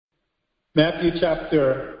Matthew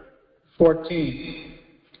chapter 14.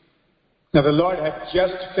 Now the Lord had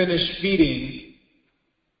just finished feeding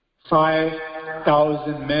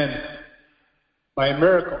 5,000 men by a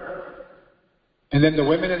miracle. And then the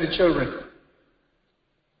women and the children.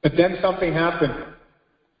 But then something happened.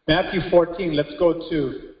 Matthew 14, let's go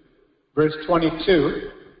to verse 22.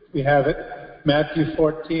 We have it. Matthew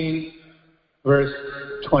 14, verse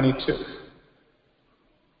 22.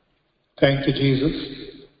 Thank you, Jesus.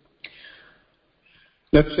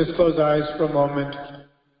 Let's just close our eyes for a moment.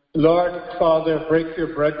 Lord, Father, break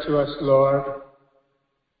your bread to us, Lord.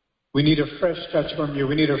 We need a fresh touch from you.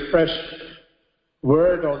 We need a fresh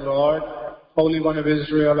word, O Lord. Holy One of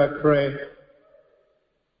Israel, I pray.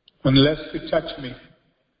 Unless you touch me,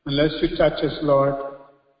 unless you touch us, Lord,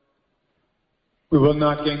 we will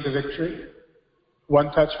not gain the victory.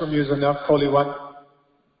 One touch from you is enough, Holy One.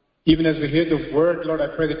 Even as we hear the word, Lord, I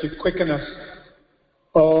pray that you quicken us.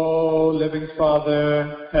 Oh, living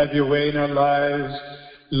Father, have your way in our lives.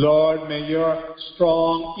 Lord, may your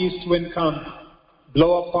strong east wind come,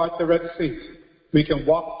 blow apart the Red Sea. We can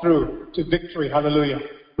walk through to victory, hallelujah.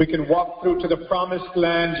 We can walk through to the promised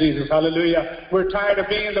land, Jesus, hallelujah. We're tired of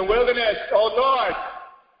being in the wilderness, oh Lord.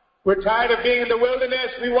 We're tired of being in the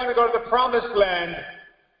wilderness. We want to go to the promised land.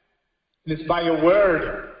 And it's by your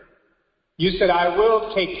word. You said, I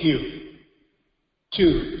will take you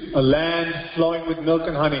to a land flowing with milk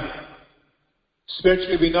and honey.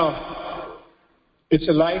 Spiritually, we know it's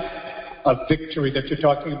a life of victory that you're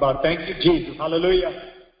talking about. Thank you, Jesus. Hallelujah.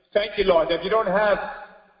 Thank you, Lord, that you don't have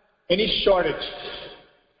any shortage.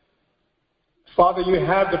 Father, you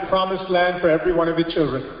have the promised land for every one of your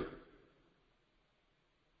children.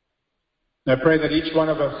 And I pray that each one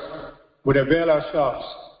of us would avail ourselves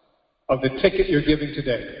of the ticket you're giving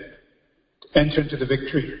today. Enter into the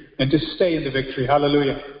victory and to stay in the victory.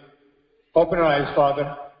 Hallelujah. Open our eyes,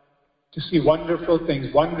 Father, to see wonderful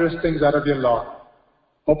things, wondrous things out of your law.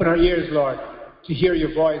 Open our ears, Lord, to hear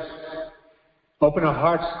your voice. Open our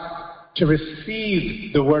hearts to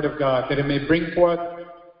receive the word of God, that it may bring forth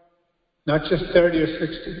not just 30 or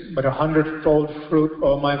 60, but 100-fold fruit.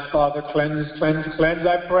 Oh, my Father, cleanse, cleanse, cleanse,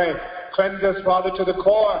 I pray. Cleanse us, Father, to the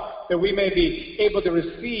core, that we may be able to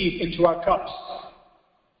receive into our cups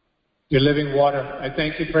your living water. I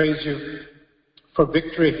thank you, praise you for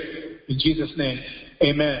victory. In Jesus' name,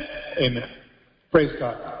 amen. Amen. Praise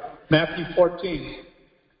God. Matthew 14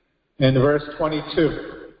 and verse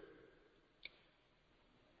 22.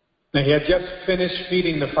 Now, he had just finished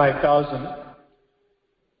feeding the 5,000.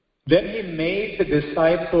 Then he made the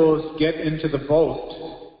disciples get into the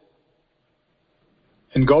boat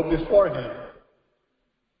and go before him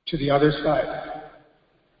to the other side.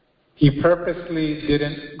 He purposely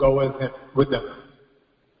didn't go with them.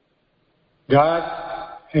 God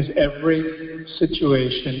has every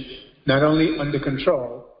situation not only under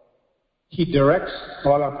control, he directs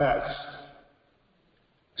all our paths.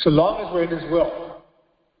 So long as we're in his will,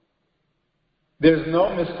 there's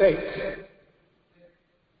no mistake.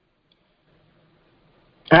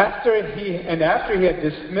 After he had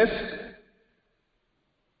dismissed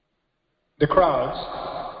the crowds,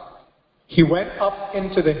 he went up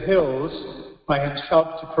into the hills by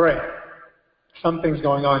himself to pray. Something's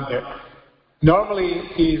going on here. Normally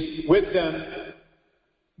he's with them,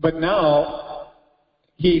 but now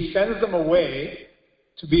he sends them away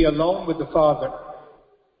to be alone with the Father.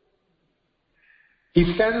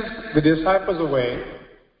 He sends the disciples away,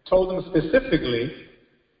 told them specifically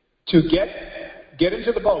to get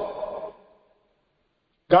into the boat.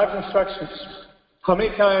 God's instructions. How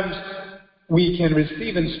many times we can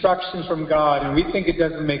receive instructions from God and we think it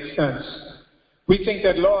doesn't make sense. We think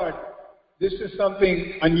that, Lord, this is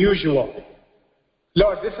something unusual.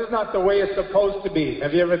 Lord, this is not the way it's supposed to be.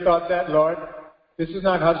 Have you ever thought that, Lord? This is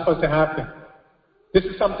not how it's supposed to happen. This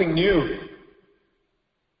is something new.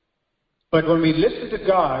 But when we listen to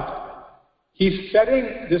God, he's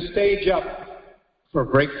setting the stage up for a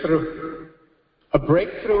breakthrough. A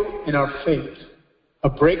breakthrough in our faith. A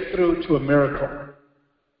breakthrough to a miracle.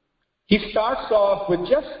 He starts off with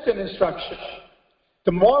just an instruction.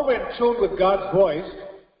 The more we're in tune with God's voice,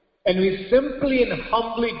 and we simply and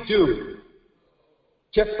humbly do,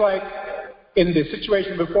 just like in the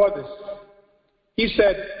situation before this, he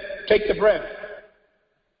said, take the bread,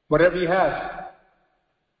 whatever you have.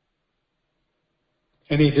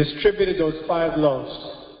 And he distributed those 5 loaves.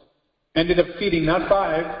 Ended up feeding not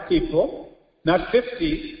 5 people, not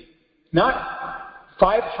 50, not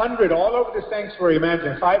 500 all over the sanctuary.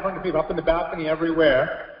 Imagine 500 people up in the balcony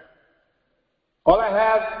everywhere. All I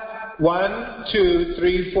have, 1, 2,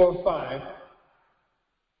 3, 4, 5.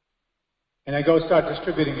 And I go start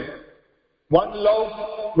distributing it. One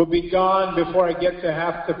loaf will be gone before I get to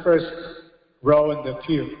half the first row in the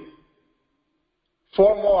pew.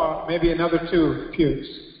 4 more, maybe another 2 pews.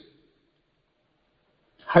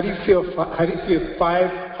 How do you feel?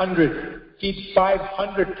 500, feed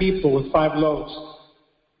 500 people with 5 loaves.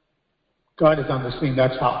 God is on the scene,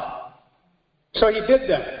 that's how. So he did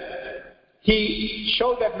that. He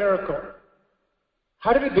showed that miracle.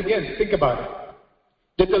 How did it begin? Think about it.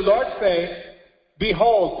 Did the Lord say,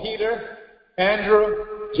 behold, Peter, Andrew,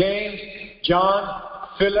 James, John,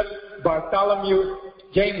 Philip, Bartholomew,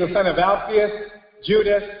 James the son of Alphaeus,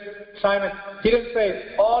 Judas, Simon. He didn't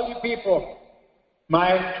say, all you people,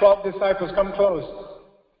 my 12 disciples, come close.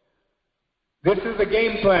 This is the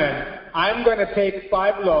game plan. I'm going to take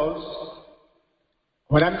 5 loaves.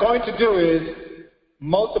 What I'm going to do is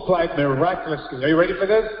multiply it miraculously. Are you ready for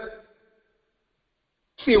this?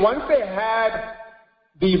 See, once they had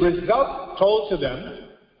the result told to them,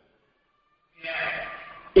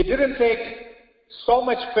 it didn't take so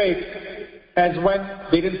much faith as when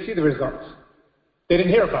they didn't see the results. They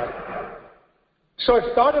didn't hear about it. So it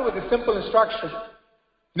started with a simple instruction.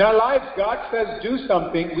 In our lives, God says do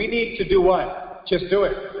something. We need to do what? Just do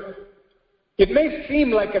it. It may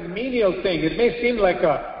seem like a menial thing. It may seem like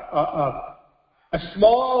a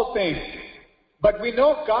small thing. But we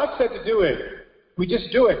know God said to do it. We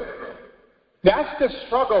just do it. That's the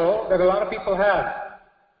struggle that a lot of people have.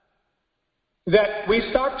 That we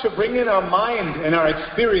start to bring in our mind and our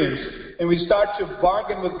experience, and we start to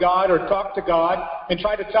bargain with God or talk to God and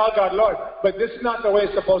try to tell God, Lord, but this is not the way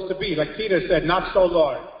it's supposed to be. Like Peter said, not so,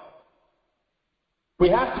 Lord. We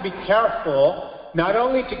have to be careful not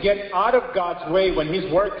only to get out of God's way when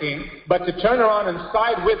He's working, but to turn around and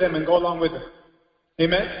side with Him and go along with Him.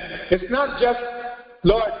 Amen? It's not just,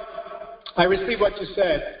 Lord, I receive what you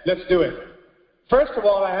said. Let's do it. First of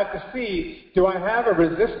all, I have to see, do I have a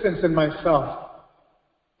resistance in myself?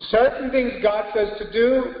 Certain things God says to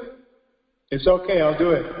do, it's okay, I'll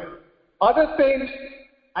do it. Other things,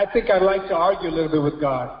 I think I'd like to argue a little bit with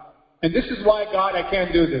God. And this is why, God, I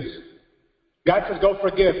can't do this. God says, go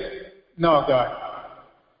forgive. No, God.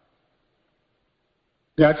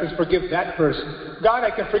 God says, forgive that person. God,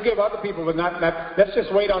 I can forgive other people, but not that. Let's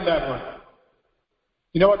just wait on that one.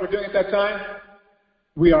 You know what we're doing at that time?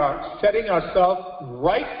 We are setting ourselves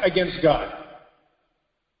right against God.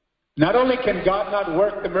 Not only can God not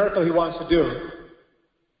work the miracle He wants to do,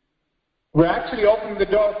 we're actually opening the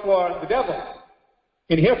door for the devil.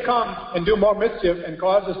 And he'll come and do more mischief and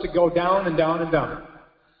cause us to go down and down and down.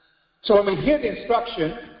 So when we hear the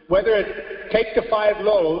instruction, whether it take the 5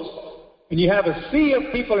 loaves and you have a sea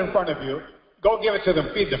of people in front of you, go give it to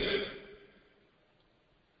them, feed them.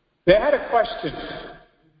 They had a question,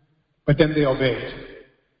 but then they obeyed.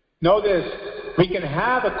 Know this, we can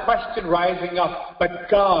have a question rising up, but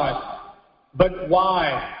God, but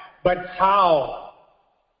why, but how?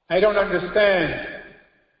 I don't understand.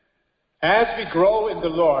 As we grow in the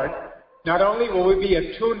Lord, not only will we be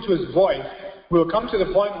attuned to His voice, we'll come to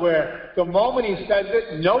the point where the moment He says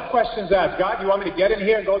it, no questions asked. God, you want me to get in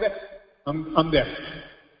here and go there? I'm there.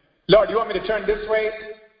 Lord, you want me to turn this way?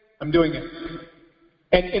 I'm doing it.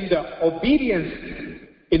 And in the obedience,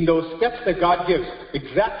 in those steps that God gives,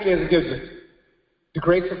 exactly as He gives it, the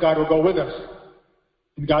grace of God will go with us.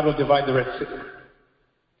 And God will divide the Red Sea.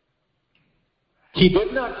 He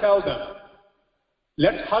did not tell them,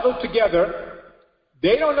 let's huddle together.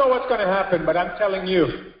 They don't know what's going to happen, but I'm telling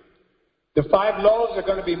you, the 5 loaves are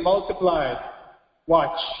going to be multiplied.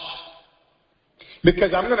 Watch.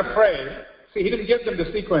 Because I'm going to pray. See, He didn't give them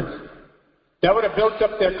the sequence. That would have built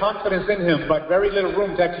up their confidence in Him, but very little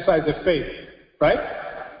room to exercise their faith. Right?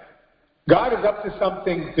 God is up to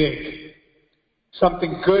something big.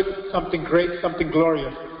 Something good, something great, something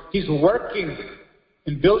glorious. He's working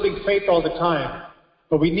and building faith all the time.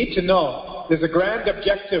 But we need to know there's a grand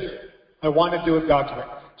objective I want to do it God's way.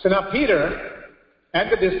 So now Peter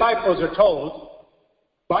and the disciples are told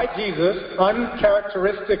by Jesus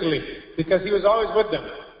uncharacteristically, because He was always with them.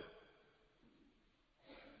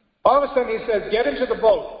 All of a sudden He says, get into the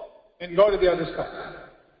boat and go to the other side.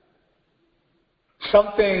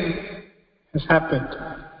 Something has happened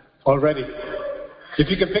already. If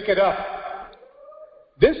you can pick it up.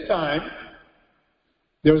 This time,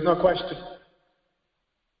 there was no question.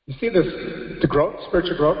 You see this, the growth,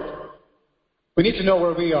 spiritual growth? We need to know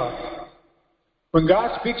where we are. When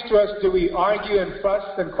God speaks to us, do we argue and fuss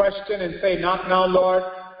and question and say, not now, Lord?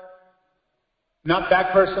 Not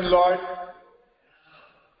that person, Lord?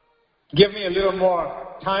 Give me a little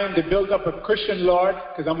more time to build up a cushion, Lord,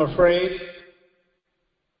 because I'm afraid.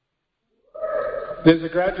 There's a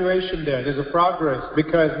graduation there. There's a progress.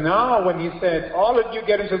 Because now when he said, all of you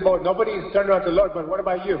get into the boat, nobody's turned around to the Lord, but what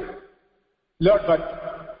about you? Lord,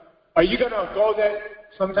 but are you going to go there?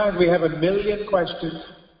 Sometimes we have a million questions.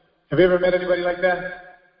 Have you ever met anybody like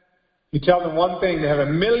that? You tell them one thing, they have a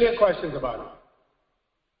million questions about it.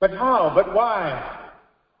 But how? But why?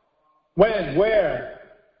 When? Where?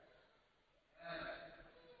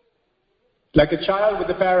 Like a child with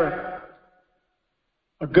a parent.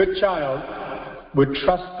 A good child would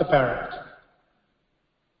trust the parent.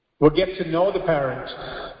 Would get to know the parent.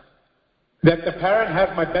 That the parent has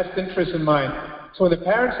my best interest in mind. So when the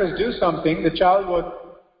parent says do something, the child would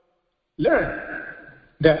learn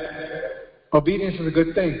that obedience is a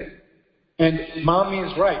good thing. And mommy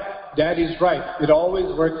is right. Daddy's right. It always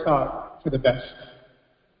works out for the best.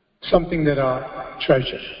 Something that I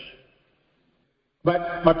treasure.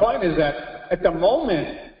 But my point is that at the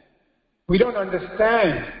moment, we don't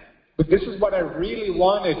understand. But this is what I really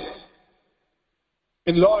wanted.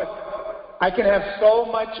 And Lord, I can have so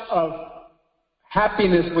much of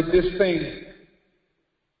happiness with this thing.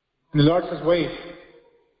 And the Lord says, wait.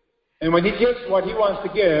 And when He gives what He wants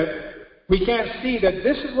to give, we can't see that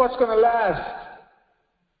this is what's going to last.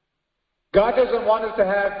 God doesn't want us to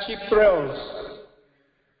have cheap thrills.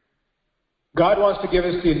 God wants to give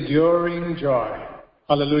us the enduring joy.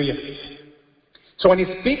 Hallelujah. So when He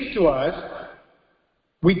speaks to us,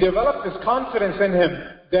 we develop this confidence in Him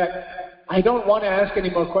that I don't want to ask any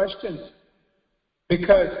more questions.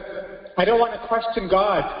 Because I don't want to question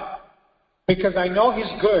God. Because I know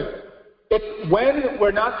He's good. It's when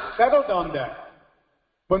we're not settled on that.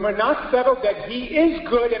 When we're not settled that He is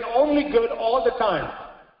good and only good all the time.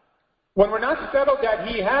 When we're not settled that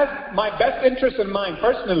He has my best interest in mind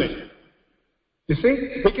personally. You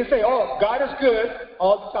see? We can say, oh, God is good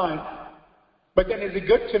all the time. But then is He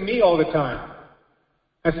good to me all the time?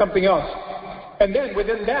 That's something else. And then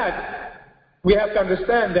within that, we have to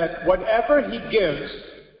understand that whatever He gives,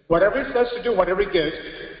 whatever He says to do, whatever He gives,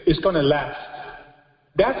 is going to last.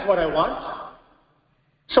 That's what I want.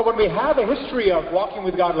 So when we have a history of walking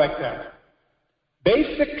with God like that,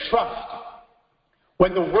 basic trust,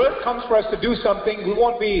 when the word comes for us to do something, we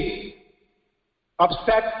won't be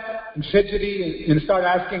upset and fidgety and start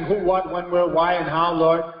asking who, what, when, where, why, and how,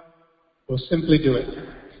 Lord. We'll simply do it.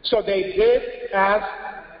 So they did ask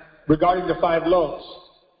regarding the 5 loaves.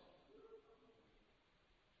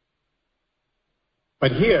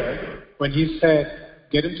 But here, when He said,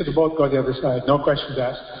 get into the boat, go the other side, no questions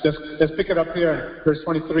asked. Let's pick it up here in verse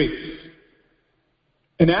 23.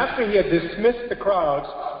 And after He had dismissed the crowds,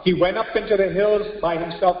 He went up into the hills by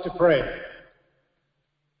Himself to pray.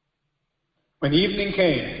 When evening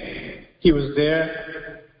came, He was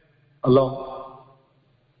there alone.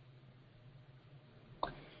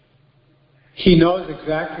 He knows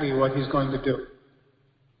exactly what He's going to do.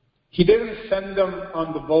 He didn't send them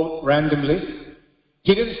on the boat randomly.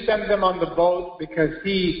 He didn't send them on the boat because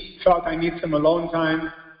He felt I need some alone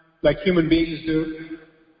time like human beings do.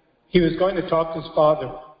 He was going to talk to His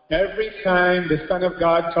Father. Every time the Son of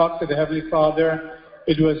God talked to the Heavenly Father,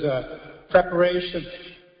 it was a preparation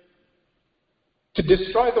to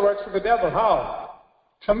destroy the works of the devil. How?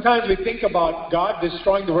 Sometimes we think about God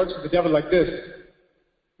destroying the works of the devil like this.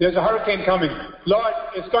 There's a hurricane coming. Lord,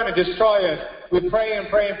 it's going to destroy us. We pray and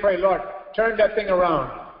pray and pray. Lord, turn that thing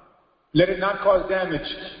around. Let it not cause damage.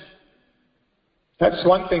 That's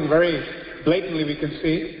one thing very blatantly we can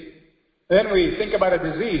see. Then we think about a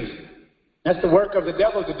disease. That's the work of the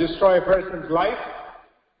devil to destroy a person's life,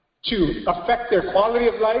 to affect their quality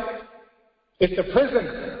of life. It's a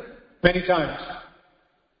prison many times.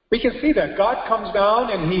 We can see that. God comes down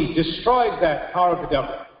and He destroys that power of the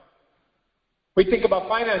devil. We think about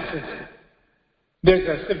finances. There's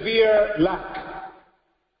a severe lack.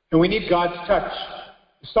 And we need God's touch.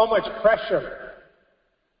 So much pressure.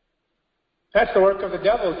 That's the work of the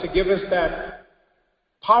devil, to give us that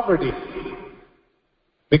poverty.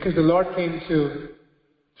 Because the Lord came to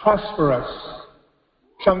prosper us.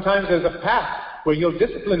 Sometimes there's a path where He'll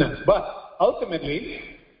discipline us. But ultimately,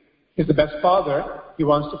 He's the best Father. He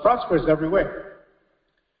wants to prosper us everywhere.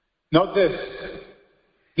 Note this.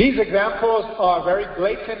 These examples are very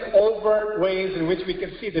blatant, overt ways in which we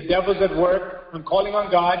can see the devil's at work and calling on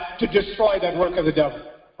God to destroy that work of the devil.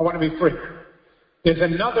 I want to be free. There's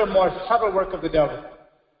another more subtle work of the devil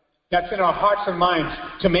that's in our hearts and minds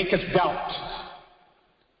to make us doubt.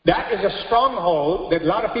 That is a stronghold that a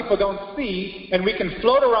lot of people don't see, and we can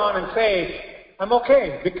float around and say, I'm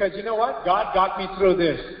okay, because you know what? God got me through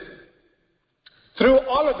this. Through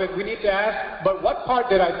all of it, we need to ask, but what part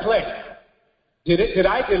did I play? Did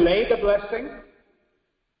I delay the blessing?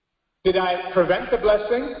 Did I prevent the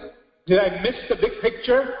blessing? Did I miss the big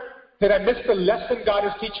picture? Did I miss the lesson God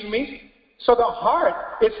is teaching me? So the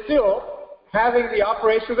heart is still having the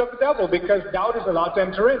operations of the devil because doubt is allowed to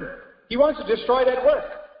enter in. He wants to destroy that work.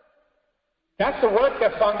 That's the work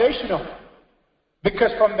that's foundational.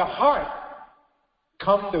 Because from the heart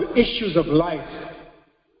come the issues of life.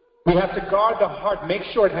 We have to guard the heart, make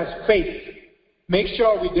sure it has faith. Make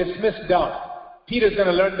sure we dismiss doubt. Peter's going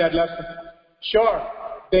to learn that lesson. Sure,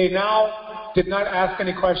 they now did not ask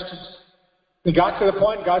any questions. They got to the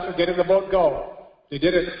point, God said, get in the boat, go. They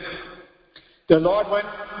did it. The Lord went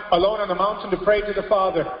alone on the mountain to pray to the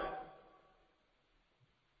Father.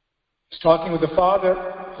 He's talking with the Father.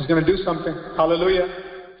 He's going to do something. Hallelujah.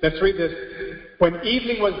 Let's read this. When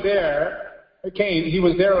evening was there, came, he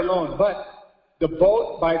was there alone. But the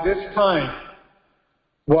boat by this time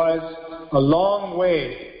was a long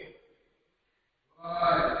way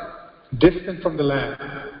distant from the land.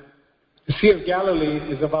 The Sea of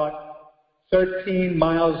Galilee is about 13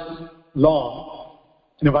 miles long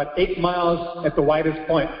and about 8 miles at the widest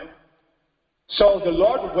point. So the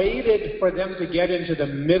Lord waited for them to get into the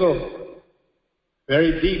middle,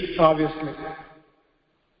 very deep, obviously.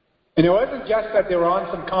 And it wasn't just that they were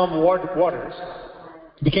on some calm waters.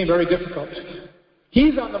 It became very difficult.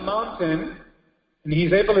 He's on the mountain, and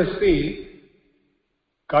he's able to see.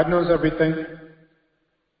 God knows everything.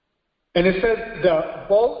 And it says the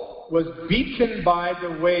boat was beaten by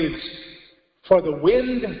the waves, for the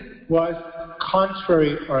wind was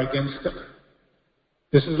contrary or against it.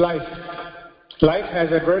 This is life. Life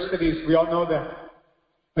has adversities. We all know that.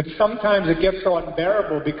 But sometimes it gets so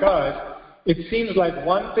unbearable because it seems like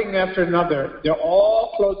one thing after another, they're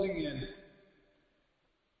all closing in.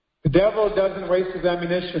 The devil doesn't waste his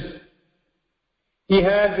ammunition. He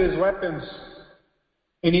has his weapons.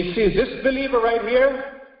 And he sees this believer right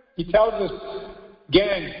here, he tells this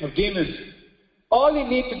gang of demons, all you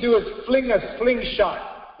need to do is fling a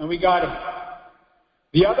slingshot, and we got him.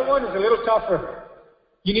 The other one is a little tougher.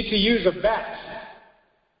 You need to use a bat.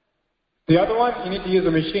 The other one, you need to use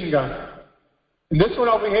a machine gun. And this one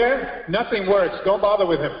over here, nothing works. Don't bother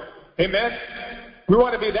with him. Amen? We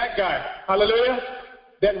want to be that guy. Hallelujah?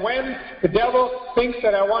 That when the devil thinks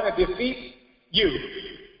that I want to defeat you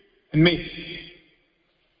and me,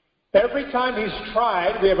 every time he's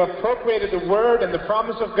tried, we have appropriated the word and the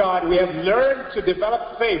promise of God. We have learned to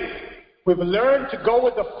develop faith. We've learned to go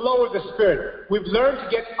with the flow of the Spirit. We've learned to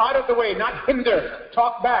get out of the way, not hinder,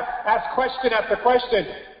 talk back, ask question after question.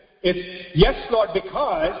 It's yes, Lord,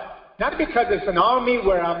 because, not because it's an army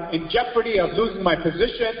where I'm in jeopardy of losing my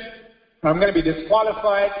position, or I'm going to be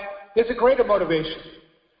disqualified. There's a greater motivation.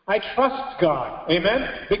 I trust God, amen,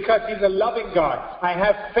 because He's a loving God. I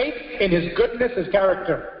have faith in His goodness, His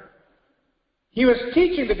character. He was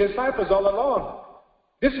teaching the disciples all along.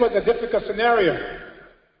 This was a difficult scenario.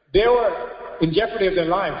 They were in jeopardy of their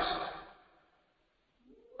lives.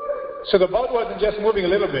 So the boat wasn't just moving a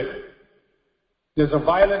little bit. There's a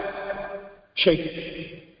violent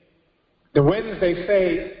shaking. The winds, they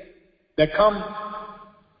say, that come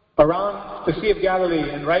around the Sea of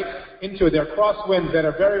Galilee and right into it, they're crosswinds that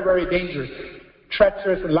are very, very dangerous,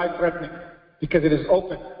 treacherous and life-threatening because it is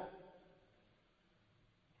open.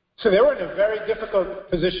 So they were in a very difficult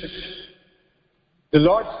position. The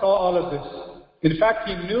Lord saw all of this. In fact,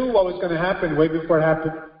 He knew what was going to happen way before it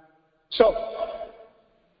happened. So,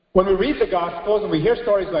 when we read the Gospels and we hear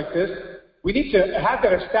stories like this, we need to have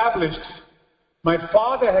that established. My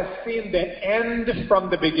Father has seen the end from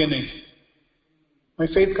the beginning. My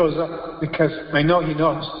faith goes up because I know He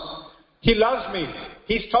knows. He loves me.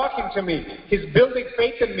 He's talking to me. He's building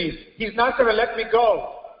faith in me. He's not going to let me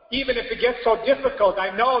go. Even if it gets so difficult,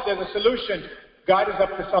 I know there's a solution. God is up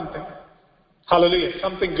to something. Hallelujah.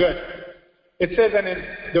 Something good. It says, and in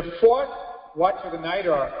the fourth watch of the night,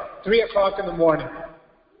 or 3 o'clock in the morning.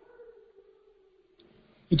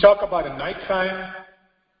 You talk about a nighttime.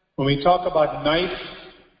 When we talk about night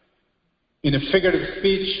in a figurative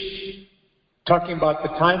speech, talking about the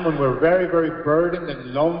time when we're very, very burdened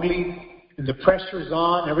and lonely, and the pressure's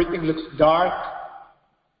on, everything looks dark.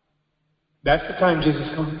 That's the time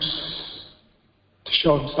Jesus comes to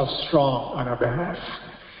show Himself strong on our behalf.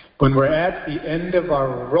 When we're at the end of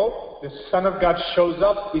our rope, the Son of God shows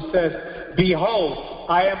up. He says, behold,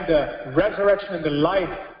 I am the resurrection and the life.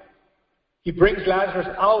 He brings Lazarus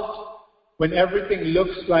out when everything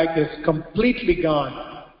looks like it's completely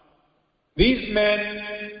gone. These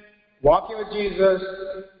men walking with Jesus,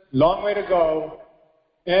 long way to go.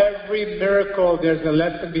 Every miracle, there's a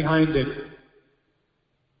lesson behind it.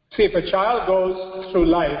 See, if a child goes through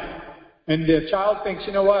life and the child thinks,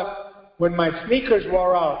 you know what, when my sneakers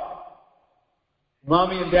wore out,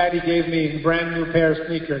 Mommy and Daddy gave me a brand new pair of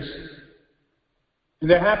sneakers. And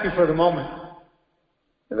they're happy for the moment.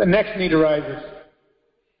 And the next need arises.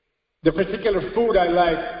 The particular food I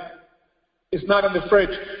like is not in the fridge.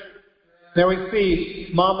 Then we see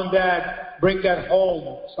mom and dad bring that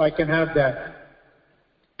home so I can have that.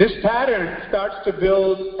 This pattern starts to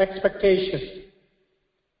build expectation.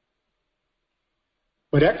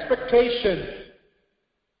 But expectation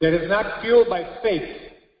that is not fueled by faith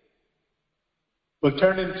will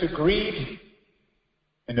turn into greed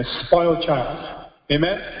and a spoiled child.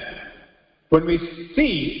 Amen? When we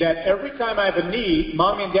see that every time I have a need,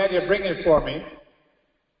 mommy and daddy are bringing it for me,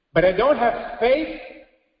 but I don't have faith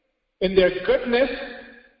in their goodness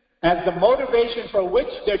as the motivation for which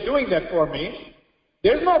they're doing that for me,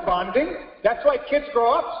 there's no bonding. That's why kids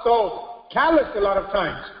grow up so callous a lot of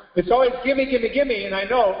times. It's always gimme, gimme, gimme. And I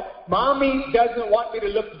know mommy doesn't want me to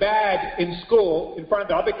look bad in school in front of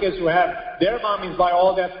the other kids who have their mommies buy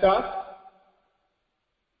all that stuff.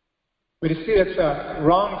 But you see, that's a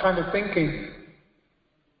wrong kind of thinking.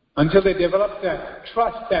 Until they develop that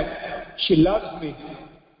trust that she loves me.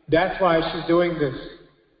 That's why she's doing this.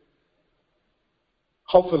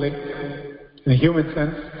 Hopefully, in a human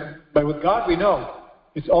sense. But with God we know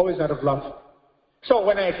it's always out of love. So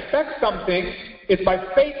when I expect something, it's by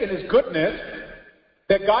faith in His goodness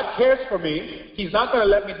that God cares for me. He's not going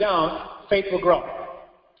to let me down. Faith will grow.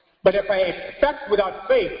 But if I expect without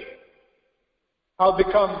faith, I'll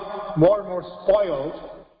become more and more spoiled.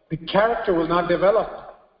 The character will not develop.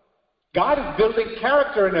 God is building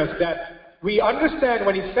character in us that we understand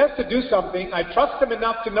when He says to do something, I trust Him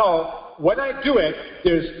enough to know when I do it,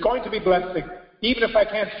 there's going to be blessing, even if I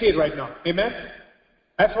can't see it right now. Amen?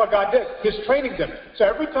 That's what God did. He's training them. So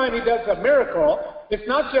every time He does a miracle, it's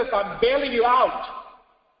not just I'm bailing you out.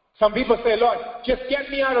 Some people say, Lord, just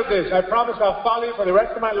get me out of this. I promise I'll follow you for the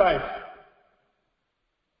rest of my life.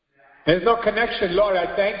 There's no connection. Lord,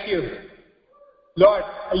 I thank you. Lord,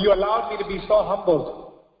 you allowed me to be so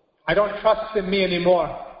humbled. I don't trust in me anymore.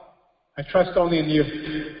 I trust only in you.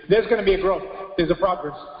 There's going to be a growth. There's a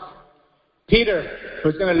progress. Peter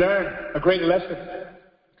was going to learn a great lesson.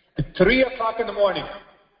 At 3 o'clock in the morning,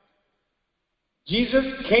 Jesus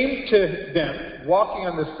came to them walking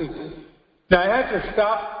on the sea. Now I had to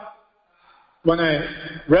stop when I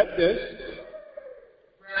read this.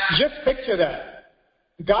 Just picture that.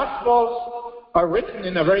 The Gospels are written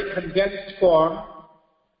in a very condensed form,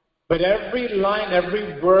 but every line,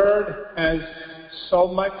 every word has so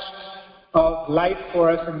much of life for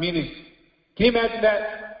us and meaning. Can you imagine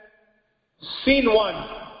that? Scene 1.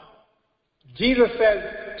 Jesus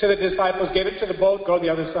says to the disciples, get into the boat, go the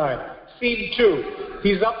other side. Scene 2.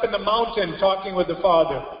 He's up in the mountain talking with the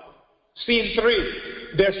Father. Scene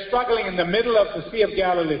 3. They're struggling in the middle of the Sea of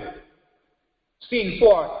Galilee. Scene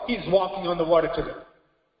 4. He's walking on the water to them.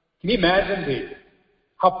 Can you imagine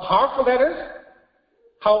how powerful that is?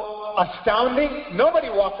 How astounding. Nobody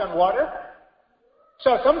walked on water.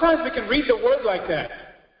 So sometimes we can read the word like that.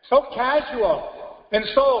 So casual and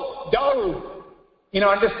so dull in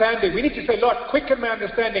our understanding. We need to say, Lord, quicken my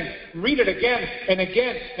understanding. Read it again and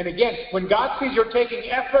again and again. When God sees you're taking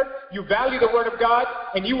effort, you value the Word of God,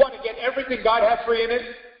 and you want to get everything God has for you in it,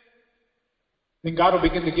 then God will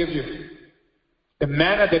begin to give you the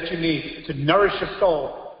manna that you need to nourish your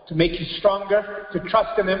soul, to make you stronger, to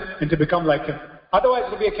trust in Him, and to become like Him. Otherwise,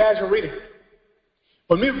 it will be a casual reading.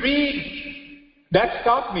 When we read, that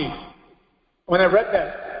stopped me when I read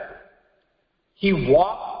that. He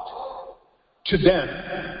walked to them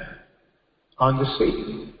on the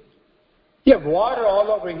sea. You have water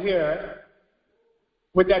all over here.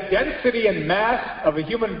 With that density and mass of a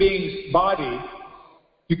human being's body,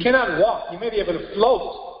 you cannot walk. You may be able to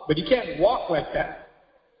float, but you can't walk like that.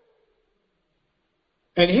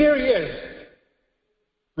 And here He is.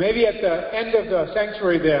 Maybe at the end of the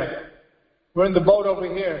sanctuary there. We're in the boat over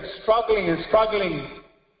here, struggling and struggling.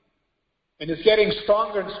 And it's getting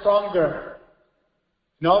stronger and stronger.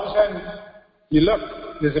 And all of a sudden, you look,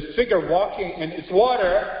 there's a figure walking, and it's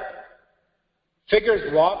water.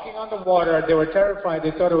 Figures walking on the water. They were terrified.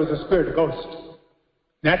 They thought it was a spirit, a ghost.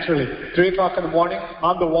 Naturally, 3 o'clock in the morning,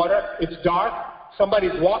 on the water, it's dark.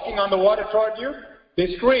 Somebody's walking on the water toward you.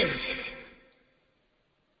 They scream.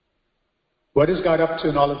 What is God up to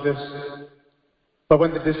in all of this? But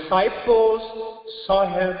when the disciples saw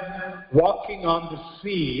Him walking on the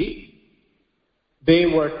sea, they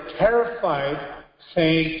were terrified,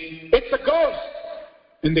 saying, it's a ghost!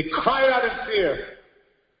 And they cried out in fear.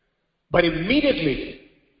 But immediately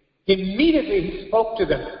He spoke to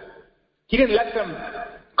them. He didn't let them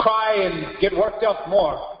cry and get worked up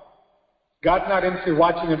more. God's not into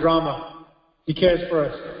watching a drama. He cares for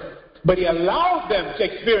us. But He allowed them to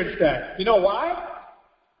experience that. You know why?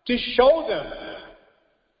 To show them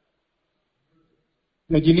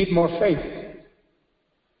that you need more faith.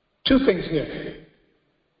 Two things here.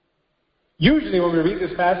 Usually when we read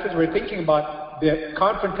this passage, we're thinking about the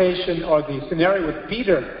confrontation or the scenario with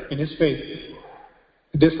Peter in his faith.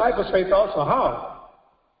 The disciples' faith also. How?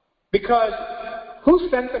 Because who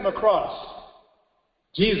sent them across?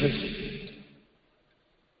 Jesus.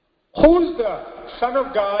 Who's the Son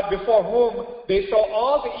of God before whom they saw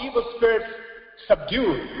all the evil spirits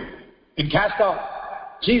subdued and cast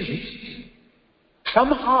out? Jesus.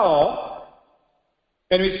 Somehow,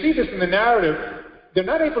 and we see this in the narrative, they're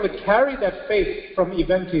not able to carry that faith from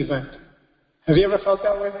event to event. Have you ever felt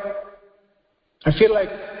that way? I feel like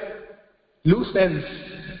loose ends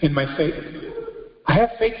in my faith. I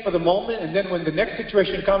have faith for the moment, and then when the next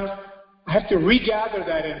situation comes, I have to regather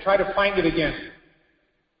that and try to find it again.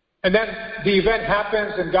 And then the event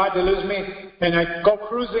happens and God delivers me, and I go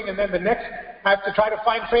cruising, and then the next, I have to try to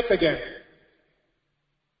find faith again.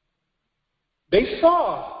 They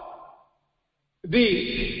saw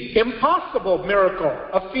the impossible miracle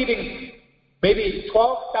of feeding maybe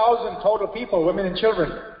 12,000 total people, women and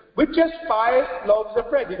children, with just 5 loaves of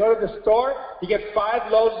bread. You go to the store, you get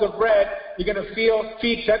 5 loaves of bread, you're going to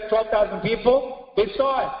feed 12,000 people. They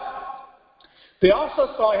saw it. They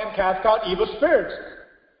also saw him cast out evil spirits.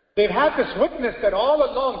 They've had this witness that all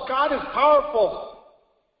along God is powerful.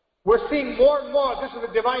 We're seeing more and more. This is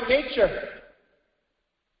a divine nature.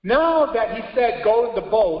 Now that he said, go in the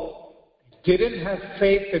boat, didn't have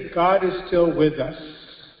faith that God is still with us.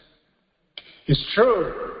 It's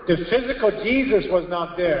true, the physical Jesus was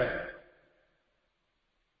not there,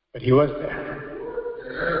 but he was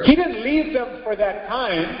there. He didn't leave them for that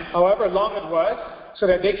time, however long it was, so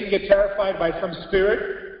that they can get terrified by some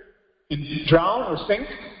spirit and drown or sink.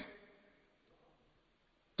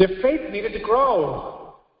 Their faith needed to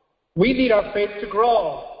grow. We need our faith to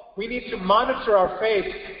grow. We need to monitor our faith.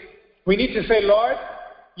 We need to say, Lord,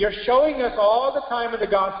 you're showing us all the time in the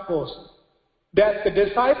Gospels that the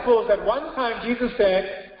disciples, at one time Jesus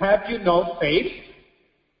said, have you no faith?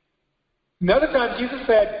 Another time Jesus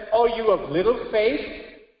said, oh, you of little faith?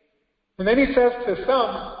 And then he says to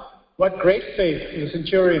some, what great faith, in the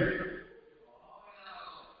centurion.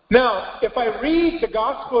 Now, if I read the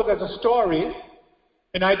Gospels as a story,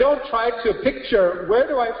 and I don't try to picture where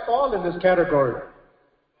do I fall in this category,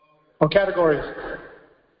 or categories,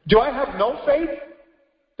 do I have no faith?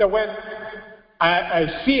 That when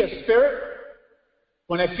I see a spirit,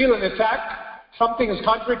 when I feel an attack, something is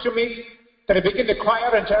contrary to me, that I begin to cry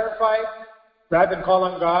out and terrify, rather than call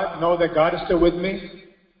on God, know that God is still with me.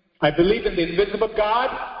 I believe in the invisible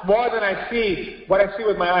God more than I see what I see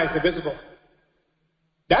with my eyes, the visible.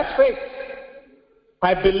 That's faith.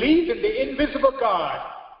 I believe in the invisible God,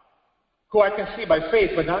 who I can see by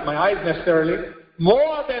faith, but not my eyes necessarily,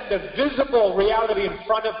 more than the visible reality in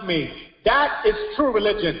front of me. That is true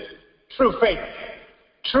religion, true faith,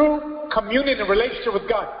 true communion and relationship with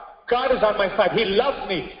God. God is on my side. He loves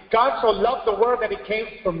me. God so loved the world that He came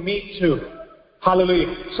for me too.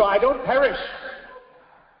 Hallelujah. So I don't perish.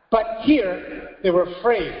 But here, they were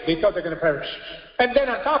afraid. They thought they were going to perish. And then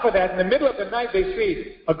on top of that, in the middle of the night, they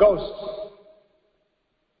see a ghost.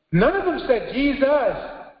 None of them said, Jesus,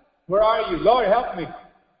 where are you? Lord, help me.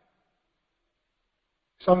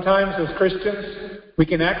 Sometimes as Christians, we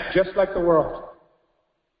can act just like the world.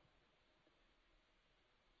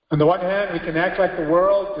 On the one hand, we can act like the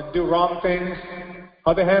world and do wrong things.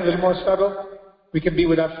 On the other hand, a little more subtle, we can be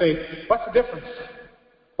without faith. What's the difference?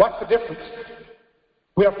 What's the difference?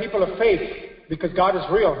 We are people of faith because God is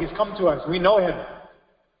real. He's come to us. We know Him.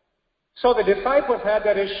 So the disciples had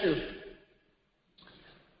that issue.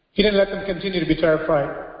 He didn't let them continue to be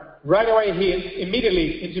terrified. Right away, He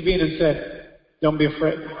immediately intervened and said, don't be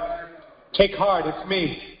afraid. Take heart. It's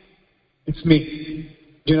me. It's me.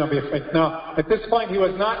 Do not be afraid. Now, at this point, He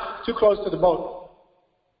was not too close to the boat.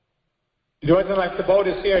 It wasn't like the boat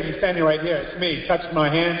is here and He's standing right here. It's me. Touch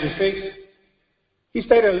my hand, you see? He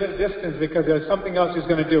stayed at a little distance because there's something else He's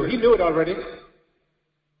going to do. He knew it already.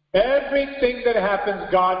 Everything that happens,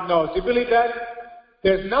 God knows. Do you believe that?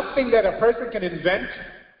 There's nothing that a person can invent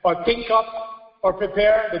or think up or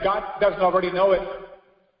prepare that God doesn't already know it.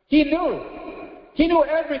 He knew. He knew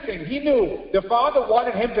everything. He knew. The Father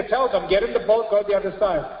wanted Him to tell them, get in the boat, go to the other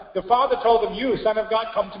side. The Father told them, you, Son of God,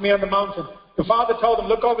 come to me on the mountain. The Father told them,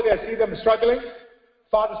 look over there, see them struggling? The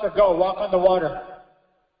Father said, go, walk on the water.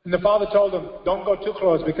 And the Father told them, don't go too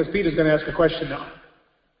close because Peter's going to ask a question now.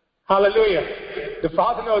 Hallelujah. The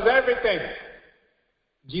Father knows everything.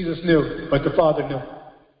 Jesus knew, but the Father knew.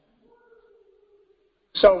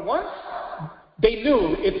 So once they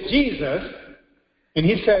knew it's Jesus, and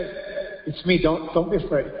He says, it's me, don't be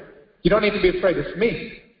afraid. You don't need to be afraid, it's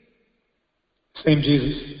me. Same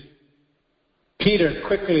Jesus. Peter,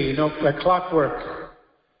 quickly, like clockwork.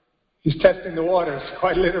 He's testing the waters,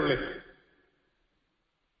 quite literally.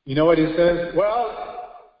 You know what he says? Well,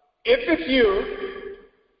 if it's you,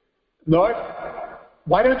 Lord,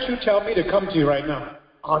 why don't you tell me to come to you right now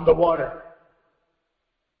on the water?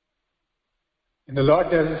 And the Lord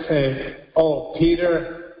doesn't say, oh,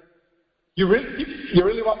 Peter, you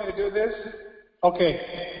really want me to do this?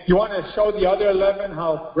 Okay, you want to show the other 11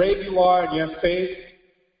 how brave you are and you have faith?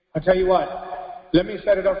 I'll tell you what, let me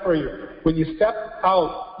set it up for you. When you step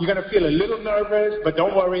out, you're going to feel a little nervous, but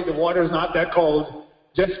don't worry, the water is not that cold.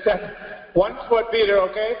 Just step 1 foot, Peter,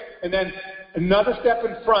 okay? And then another step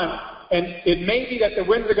in front, and it may be that the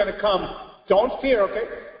winds are going to come. Don't fear, okay?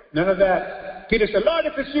 None of that. Peter said, Lord,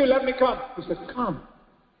 if it's you, let me come. He said, come.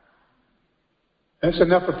 That's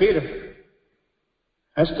enough for Peter.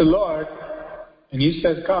 That's the Lord. And he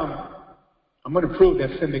says, come. I'm going to prove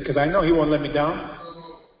that sin because I know he won't let me down.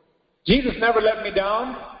 Jesus never let me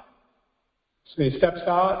down. So he steps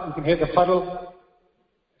out. You can hear the puddle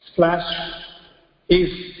splash. He's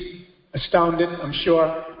astounded, I'm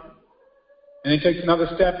sure. And he takes another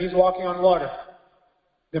step. He's walking on water.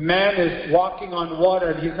 The man is walking on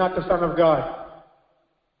water, and he's not the Son of God.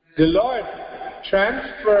 The Lord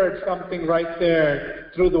transferred something right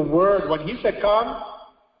there through the Word. When he said, come,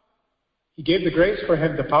 he gave the grace for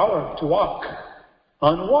him, the power to walk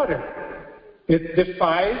on water. It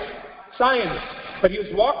defies science, but he was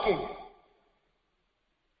walking.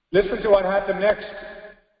 Listen to what happened next.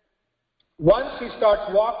 Once he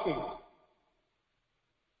starts walking,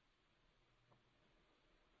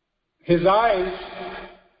 his eyes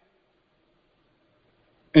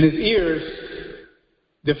and his ears,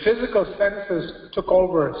 the physical senses took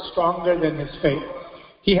over stronger than his faith.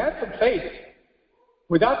 He had some faith.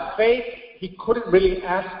 Without faith, he couldn't really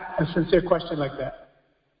ask a sincere question like that.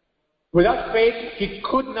 Without faith, he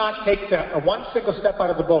could not take one single step out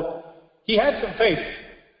of the boat. He had some faith.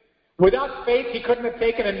 Without faith, he couldn't have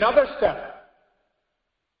taken another step.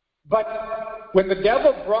 But when the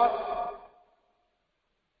devil brought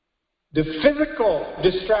the physical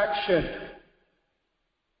distraction,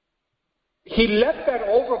 he let that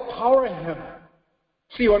overpower him.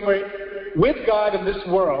 See, when we're with God in this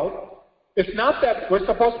world, it's not that we're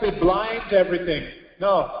supposed to be blind to everything.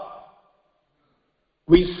 No.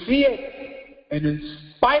 We see it, and in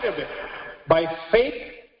spite of it, by faith,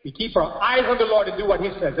 we keep our eyes on the Lord and do what he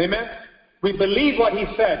says. Amen? We believe what he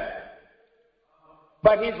said.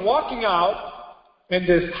 But he's walking out in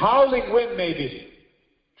this howling wind, maybe.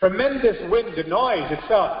 Tremendous wind, the noise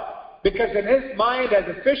itself. Because in his mind as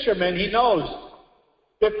a fisherman, he knows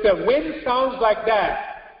if the wind sounds like that,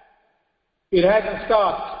 it hasn't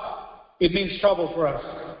stopped. It means trouble for us.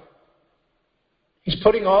 He's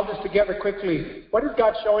putting all this together quickly. What is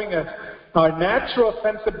God showing us? Our natural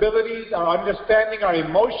sensibilities, our understanding, our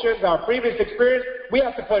emotions, our previous experience, we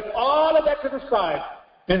have to put all of that to the side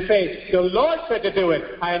and say, the Lord said to do it.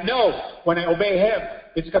 I know when I obey him,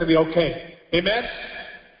 it's going to be okay. Amen?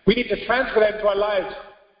 We need to transfer that into our lives.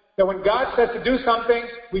 That when God says to do something,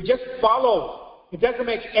 we just follow. It doesn't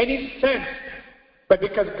make any sense. But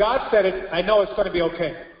because God said it, I know it's going to be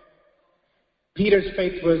okay. Peter's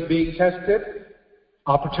faith was being tested.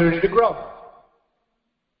 Opportunity to grow.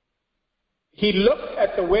 He looked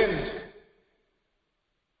at the wind.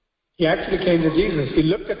 He actually came to Jesus. He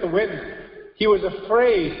looked at the wind. He was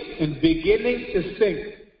afraid and beginning to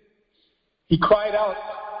sink. He cried out,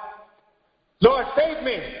 Lord, save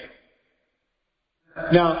me.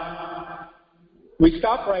 Now, we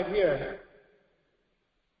stop right here.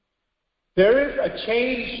 There is a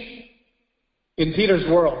change in Peter's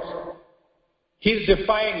world. He's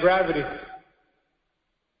defying gravity.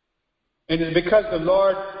 And it's because the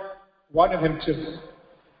Lord wanted him to.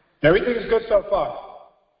 Everything is good so far.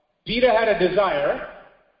 Peter had a desire.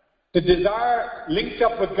 The desire linked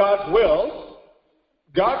up with God's will.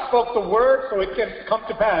 God spoke the word so it can come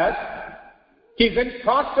to pass. He's in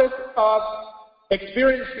process of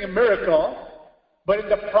experiencing a miracle. But in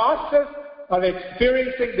the process of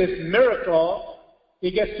experiencing this miracle,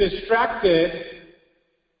 he gets distracted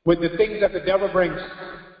with the things that the devil brings.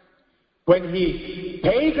 When he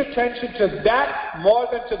pays attention to that more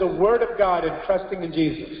than to the Word of God and trusting in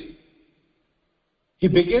Jesus, he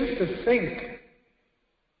begins to sink.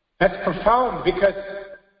 That's profound because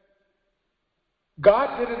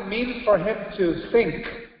God didn't mean for him to sink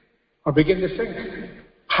or begin to sink.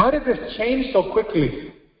 How did this change so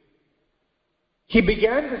quickly? He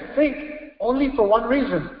began to sink only for one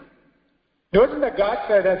reason. It wasn't that God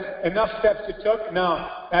said, that's enough steps you took.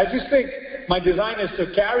 Now, as you sink, my design is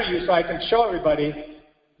to carry you so I can show everybody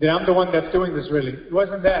that I'm the one that's doing this really. It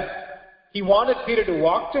wasn't that. he wanted Peter to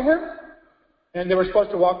walk to him, and they were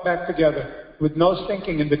supposed to walk back together with no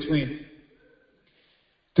sinking in between.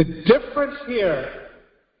 The difference here,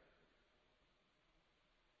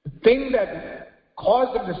 the thing that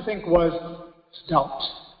caused them to sink was doubt.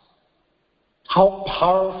 How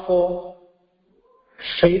powerful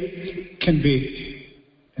faith can be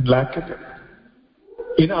and lack of it.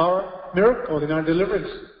 In our miracle, in our deliverance,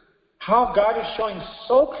 how God is showing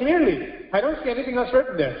so clearly. I don't see anything else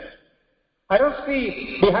written there. I don't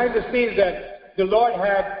see behind the scenes that the Lord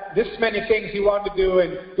had this many things he wanted to do,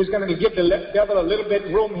 and he's going to give the devil a little bit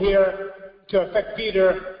room here to affect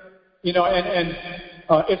Peter, and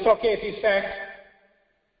it's okay if he sank,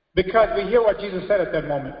 because we hear what Jesus said at that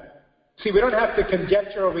moment. See, we don't have to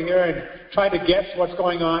conjecture over here and try to guess what's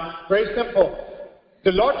going on. Very simple.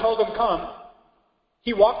 The Lord told him, come.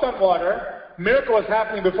 He walked on water. Miracle was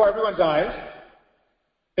happening before everyone's eyes.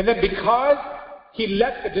 And then because he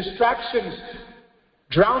let the distractions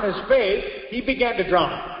drown his faith, he began to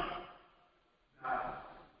drown.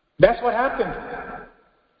 That's what happened.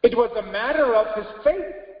 It was a matter of his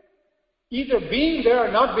faith. Either being there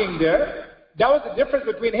or not being there. That was the difference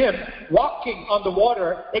between him walking on the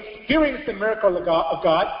water, experiencing the miracle of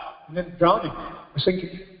God, and then drowning or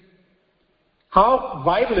sinking. How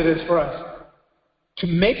vital it is for us to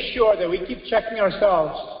make sure that we keep checking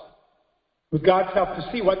ourselves with God's help to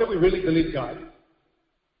see whether we really believe God.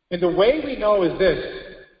 And the way we know is this.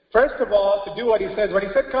 First of all, to do what he says. When he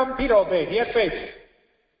said, come, Peter obeyed. He had faith.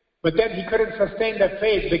 But then he couldn't sustain that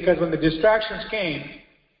faith because when the distractions came,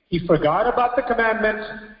 he forgot about the commandments.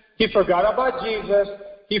 He forgot about Jesus.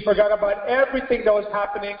 He forgot about everything that was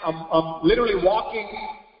happening. I'm literally walking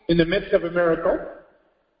in the midst of a miracle.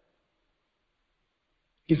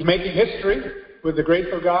 He's making history with the grace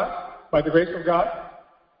of God, by the grace of God.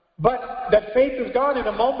 But that faith is gone in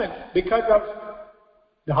a moment because of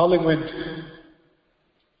the howling wind.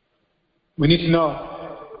 We need to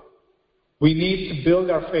know. We need to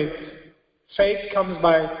build our faith. Faith comes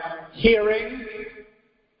by hearing.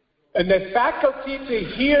 And the faculty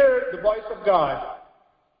to hear the voice of God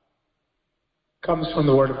comes from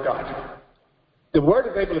the Word of God. The Word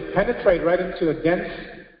is able to penetrate right into a dense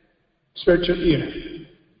spiritual ear.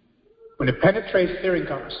 When it penetrates, hearing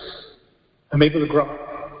comes. I'm able to grow.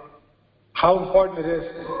 How important it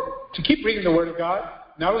is to keep reading the Word of God.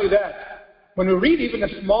 Not only that, when we read even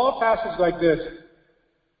a small passage like this,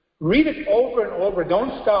 read it over and over.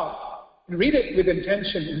 Don't stop. And read it with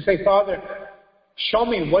intention and say, Father, show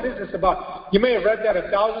me, what is this about? You may have read that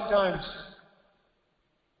 1,000 times.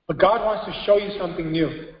 But God wants to show you something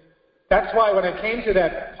new. That's why when I came to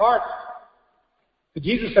that part, that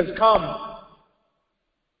Jesus says, come,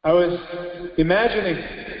 I was imagining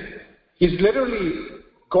he's literally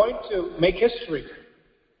going to make history.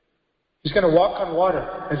 He's going to walk on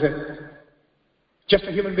water as just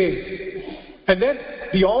a human being. And then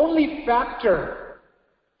the only factor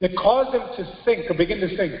that caused him to sink or begin to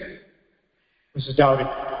sink was his doubting.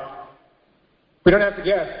 We don't have to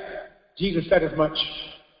guess. Jesus said as much.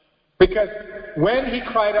 Because when he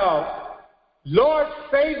cried out, Lord,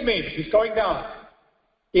 save me, he's going down.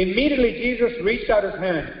 Immediately Jesus reached out his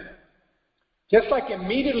hand. Just like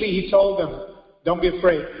immediately he told them, don't be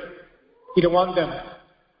afraid. He didn't want them.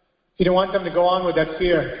 He didn't want them to go on with that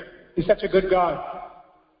fear. He's such a good God.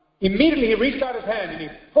 Immediately he reached out his hand and he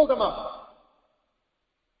pulled him up.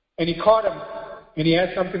 And he caught him and he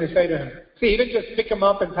had something to say to him. See, he didn't just pick him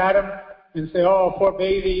up and pat him and say, oh, poor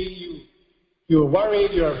baby, you're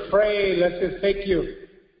worried, you're afraid, let's just take you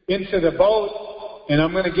into the boat and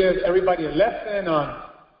I'm going to give everybody a lesson on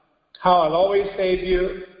how I'll always save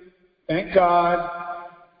you. Thank God.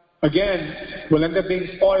 Again, we'll end up being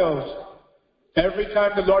spoiled. Every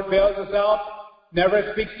time the Lord bails us out,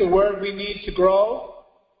 never speaks the word we need to grow,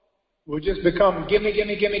 we'll just become, gimme,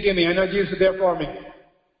 gimme, gimme, gimme. I know Jesus is there for me.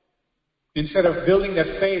 Instead of building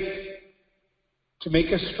that faith to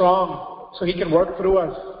make us strong so he can work through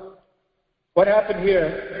us. What happened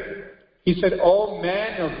here? He said, oh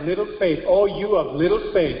man of little faith, oh you of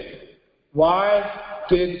little faith, why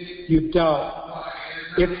did you doubt?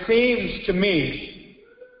 It seems to me,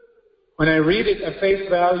 when I read it at face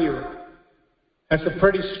value, that's a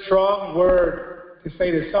pretty strong word to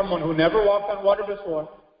say to someone who never walked on water before,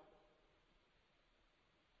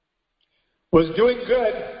 was doing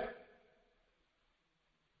good,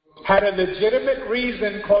 had a legitimate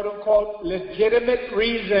reason, quote unquote, legitimate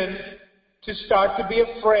reason to start to be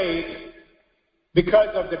afraid because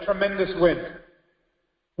of the tremendous wind.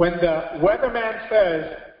 When the weatherman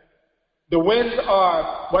says the winds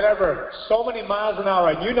are, whatever, so many miles an hour,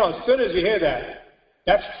 and you know as soon as you hear that,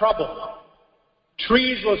 that's trouble.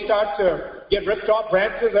 Trees will start to get ripped off,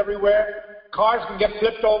 branches everywhere. Cars can get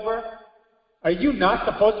flipped over. Are you not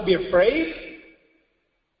supposed to be afraid?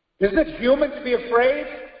 Isn't it human to be afraid?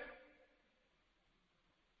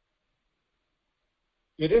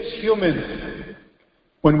 It is human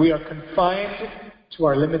when we are confined to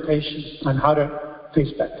our limitations on how to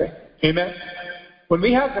face that thing. Amen? When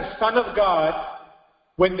we have the Son of God,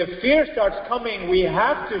 when the fear starts coming, we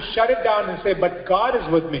have to shut it down and say, but God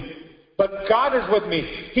is with me. But God is with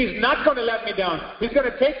me. He's not going to let me down. He's going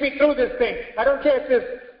to take me through this thing. I don't care if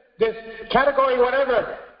this category,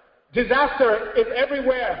 whatever, disaster is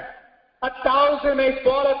everywhere. 1,000 may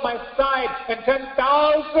fall at my side and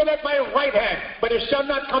 10,000 at my right hand, but it shall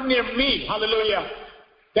not come near me. Hallelujah.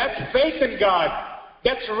 That's faith in God.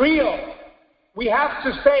 That's real. We have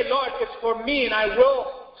to say, Lord, it's for me, and I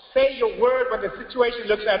will say your word when the situation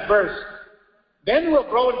looks adverse. Then we'll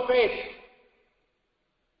grow in faith.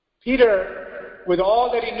 Peter, with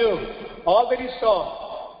all that he knew, all that he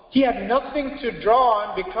saw, he had nothing to draw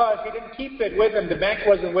on because he didn't keep it with him. The bank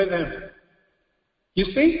wasn't with him. You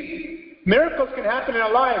see? Miracles can happen in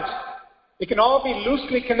our lives. It can all be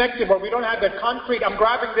loosely connected, but we don't have the concrete, I'm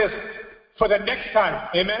grabbing this for the next time.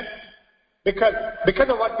 Amen? Because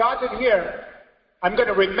of what God did here, I'm going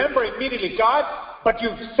to remember immediately, God, but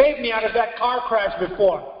you've saved me out of that car crash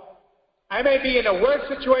before. I may be in a worse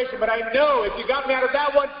situation, but I know if you got me out of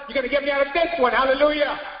that one, you're going to get me out of this one.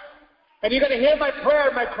 Hallelujah. And you're going to hear my prayer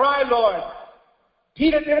and my cry, Lord.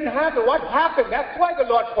 Peter didn't have it. What happened? That's why the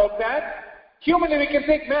Lord spoke that. Humanly, we can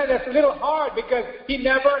think, man, that's a little hard because he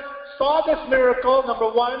never saw this miracle,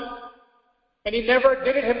 number one, and he never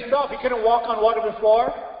did it himself. He couldn't walk on water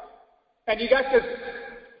before. And you got this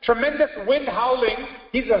tremendous wind howling.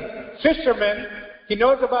 He's a fisherman. He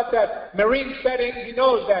knows about that marine setting. He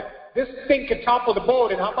knows that this thing could topple the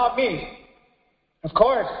boat, and how about me? Of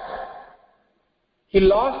course. He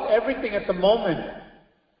lost everything at the moment.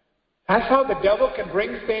 That's how the devil can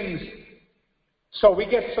bring things. So we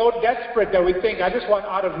get so desperate that we think, I just want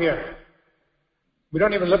out of here. We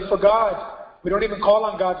don't even look for God. We don't even call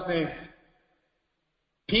on God's name.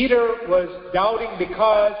 Peter was doubting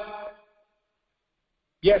because,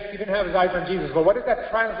 yes, he didn't have his eyes on Jesus. But what does that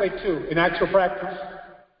translate to in actual practice?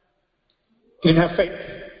 He didn't have faith.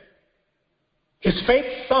 His faith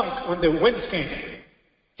sunk when the winds came.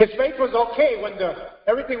 His faith was okay when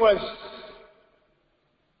everything was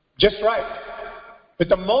just right. But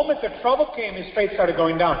the moment the trouble came, his faith started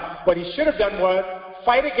going down. What he should have done was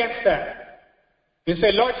fight against that. And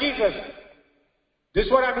say, Lord Jesus, this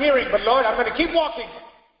is what I'm hearing, but Lord, I'm going to keep walking.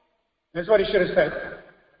 That's what he should have said.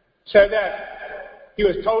 So that he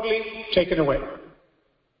was totally taken away.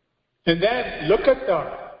 And then look at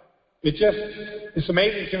it's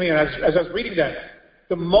amazing to me, and as I was reading that,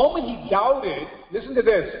 the moment he doubted, listen to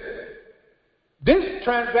this. This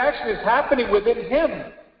transaction is happening within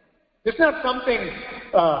him. It's not something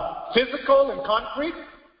physical and concrete.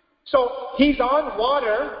 So he's on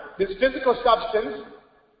water, this physical substance.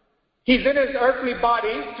 He's in his earthly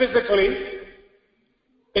body, physically,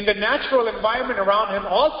 in the natural environment around him,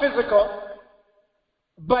 all physical.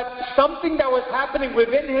 But something that was happening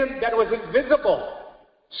within him that was invisible,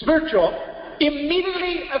 spiritual,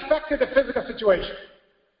 immediately affected the physical situation.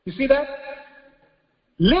 You see that?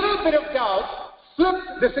 Little bit of doubt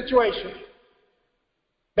flipped the situation.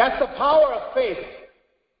 That's the power of faith.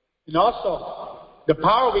 And also, the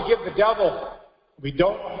power we give the devil, we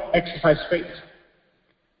don't exercise faith.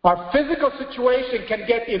 Our physical situation can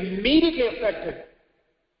get immediately affected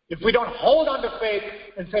if we don't hold on to faith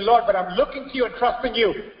and say, Lord, but I'm looking to you and trusting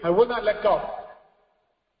you. I will not let go.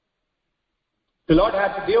 The Lord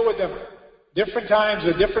had to deal with them different times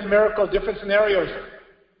with different miracles, different scenarios.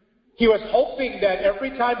 He was hoping that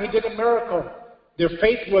every time he did a miracle, their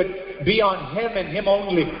faith would be on him and him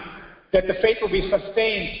only. That the faith will be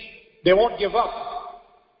sustained. They won't give up.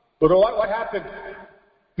 But what happened?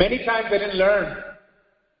 Many times they didn't learn.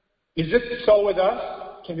 Is this so with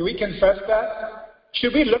us? Can we confess that?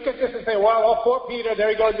 Should we look at this and say, wow, oh, poor Peter, there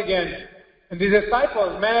he goes again. And the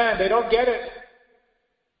disciples, man, they don't get it.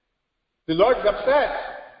 The Lord's upset.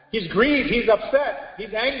 He's grieved. He's upset.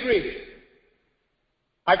 He's angry.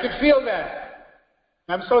 I can feel that.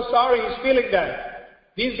 I'm so sorry he's feeling that.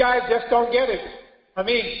 These guys just don't get it. I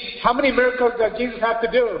mean, how many miracles does Jesus have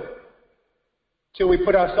to do till we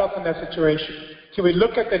put ourselves in that situation? Till we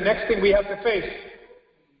look at the next thing we have to face?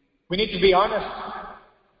 We need to be honest.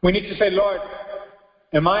 We need to say, Lord,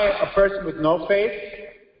 am I a person with no faith?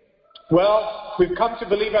 Well, we've come to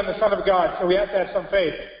believe on the Son of God, so we have to have some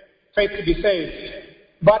faith. Faith to be saved.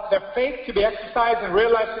 But the faith to be exercised in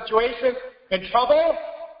real life situations, in trouble,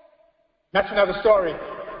 that's another story.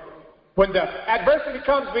 When the adversity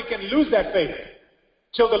comes, we can lose that faith.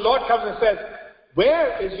 Till the Lord comes and says,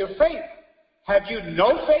 where is your faith? Have you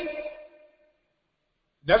no faith?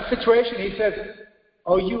 Another situation, he says,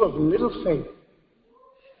 oh, you of little faith.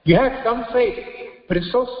 You had some faith, but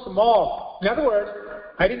it's so small. In other words,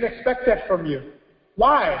 I didn't expect that from you.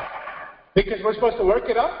 Why? Because we're supposed to work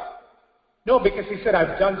it up? No, because he said,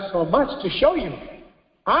 I've done so much to show you.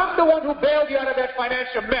 I'm the one who bailed you out of that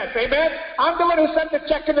financial mess. Amen? I'm the one who sent the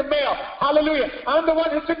check in the mail. Hallelujah. I'm the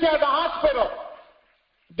one who took care of the hospital.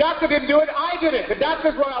 The doctor didn't do it. I did it. The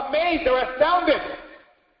doctors were amazed. They were astounded.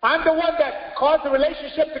 I'm the one that caused the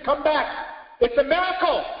relationship to come back. It's a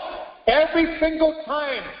miracle. Every single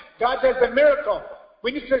time God does a miracle,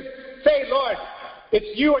 we need to say, Lord,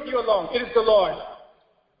 it's you and you alone. It is the Lord.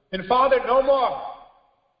 And Father, no more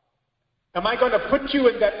am I going to put you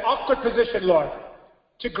in that awkward position, Lord,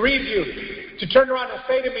 to grieve you, to turn around and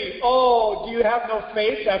say to me, oh, do you have no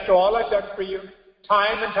faith after all I've done for you,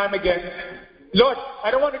 time and time again? Lord,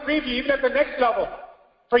 I don't want to grieve you even at the next level.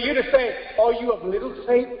 For you to say, oh, you have little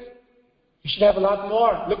faith? You should have a lot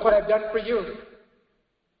more. Look what I've done for you.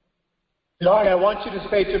 Lord, I want you to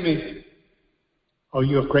say to me, oh,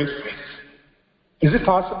 you have great faith. Is it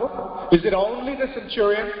possible? Is it only the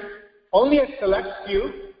centurion? Only a select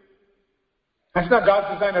few? That's not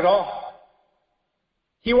God's design at all.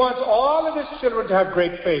 He wants all of his children to have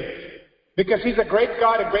great faith. Because he's a great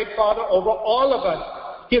God and great Father over all of us.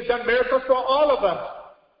 He has done miracles for all of us.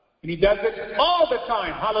 And he does it all the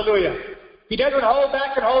time. Hallelujah. He doesn't hold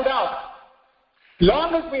back and hold out.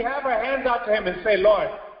 Long as we have our hands out to him and say, Lord,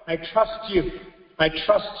 I trust you. I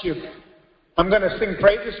trust you. I'm going to sing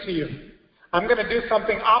praises to you. I'm going to do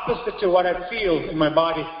something opposite to what I feel in my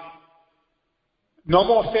body. No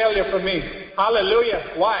more failure for me.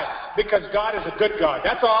 Hallelujah. Why? Because God is a good God.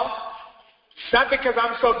 That's all. Not because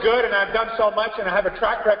I'm so good and I've done so much and I have a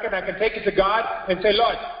track record and I can take it to God and say,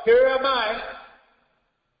 Lord, here am I.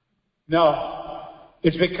 No.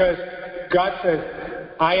 It's because God says,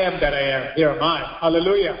 I am that I am. Here am I.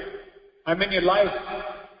 Hallelujah. I'm in your life.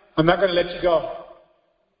 I'm not going to let you go.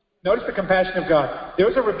 Notice the compassion of God. There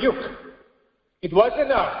was a rebuke. It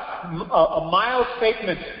wasn't a mild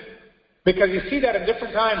statement. Because you see that in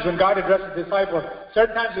different times when God addresses the disciples.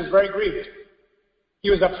 Certain times he was very grieved.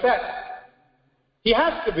 He was upset. He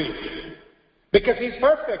has to be. Because he's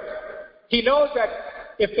perfect. He knows that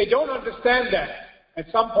if they don't understand that, at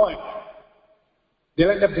some point,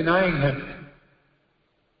 they'll end up denying him.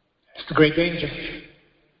 It's a great danger.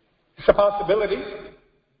 It's a possibility.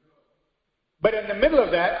 But in the middle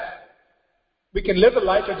of that, we can live a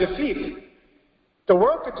life of defeat. The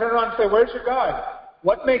world can turn around and say, where's your God?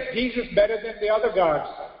 What makes Jesus better than the other gods?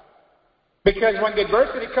 Because when the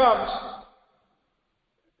adversity comes,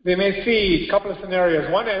 they may see a couple of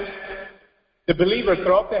scenarios. One is, the believer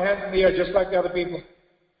throw up their hands in the air just like the other people.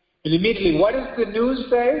 And immediately, what does the news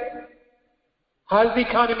say? How's the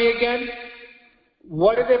economy again?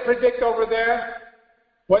 What did they predict over there?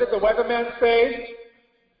 What did the weatherman say?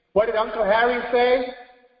 What did Uncle Harry say?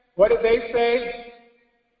 What did they say?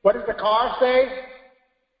 What does the car say?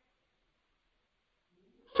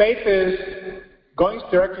 Faith is going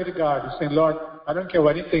directly to God and saying, Lord, I don't care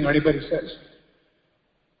what anything or anybody says.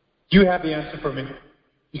 You have the answer for me.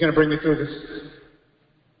 You're going to bring me through this.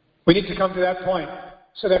 We need to come to that point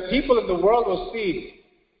so that people in the world will see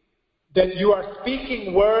that you are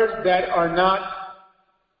speaking words that are not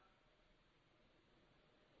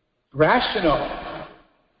rational,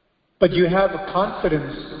 but you have a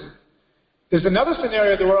confidence. There's another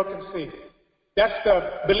scenario the world can see. That's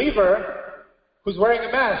the believer who's wearing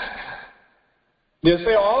a mask. They'll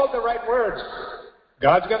say all the right words.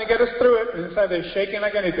 God's going to get us through it. And inside they're shaking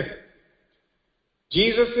like anything.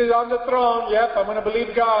 Jesus is on the throne. Yep, I'm going to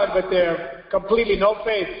believe God. But they're completely no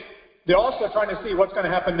faith. They're also trying to see what's going to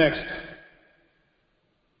happen next.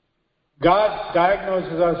 God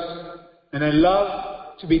diagnoses us. And I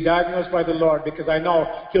love to be diagnosed by the Lord because I know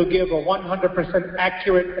He'll give a 100%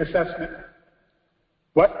 accurate assessment.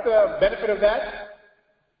 What's the benefit of that?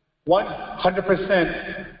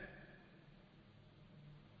 100%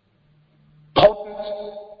 potent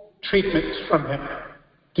treatment from Him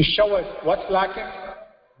to show us what's lacking,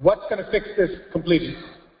 what's going to fix this completely.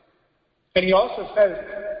 And He also says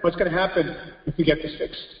what's going to happen if we get this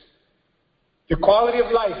fixed. Your quality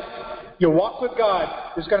of life, your walk with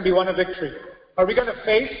God is going to be one of victory. Are we going to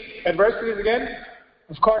face adversities again?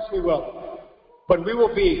 Of course we will. But we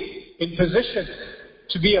will be in position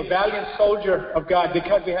to be a valiant soldier of God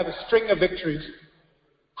because we have a string of victories.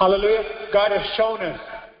 Hallelujah. God has shown us.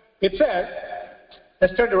 It says,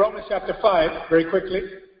 let's turn to Romans chapter 5 very quickly.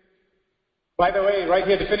 By the way, right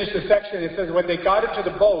here to finish the section, it says when they got into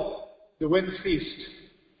the boat, the wind ceased.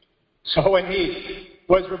 So when he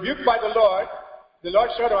was rebuked by the Lord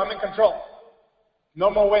showed him, I'm in control. No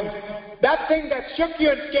more wind. That thing that shook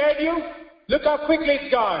you and scared you, look how quickly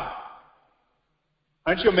it's gone.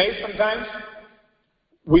 Aren't you amazed sometimes?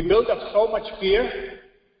 We build up so much fear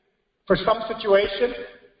for some situation,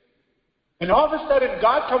 and all of a sudden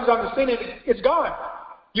God comes on the scene and it's gone.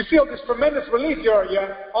 You feel this tremendous relief.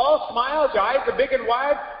 You're all smiles, your eyes are big and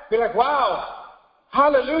wide. You're like, wow,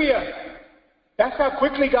 hallelujah. That's how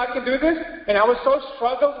quickly God can do this? And I was so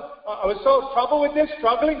troubled with this,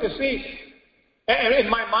 struggling to see. And in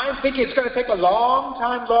my mind thinking it's going to take a long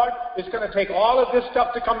time, Lord. It's going to take all of this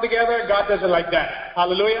stuff to come together, and God does it like that.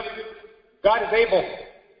 Hallelujah. God is able.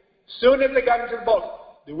 Soon as they got into the boat,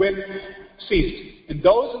 the wind ceased. And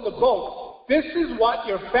those in the boat, this is what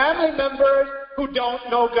your family members who don't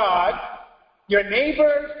know God, your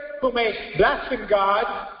neighbors who may blaspheme God,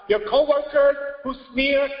 your co-workers who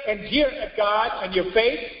sneer and jeer at God and your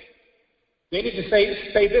faith, they need to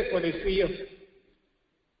say this when they see you.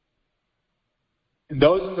 And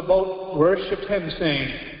those in the boat worshipped him,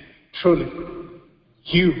 saying, truly,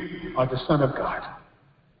 you are the Son of God.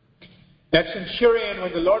 That centurion,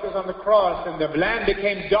 when the Lord was on the cross and the land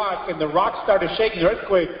became dark and the rocks started shaking,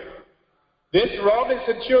 earthquake, this Roman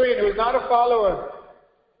centurion who is not a follower,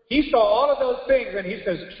 he saw all of those things and he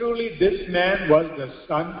says, truly, this man was the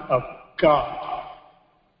Son of God.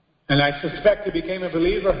 And I suspect he became a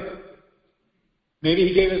believer. Maybe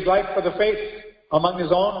he gave his life for the faith among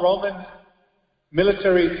his own Roman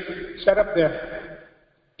military setup there.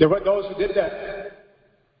 There were those who did that.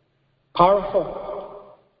 Powerful.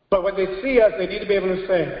 But when they see us, they need to be able to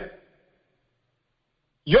say,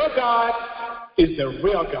 your God is the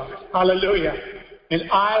real God. Hallelujah.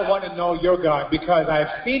 And I want to know your God because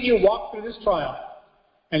I've seen you walk through this trial.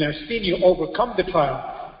 And I've seen you overcome the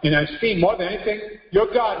trial. And I've seen more than anything, your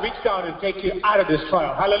God reach down and take you out of this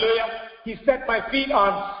trial. Hallelujah. He set my feet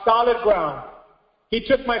on solid ground. He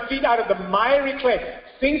took my feet out of the miry clay,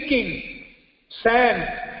 sinking sand,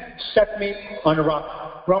 set me on a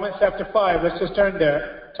rock. Romans chapter 5, let's just turn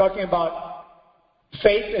there, talking about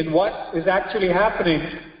faith and what is actually happening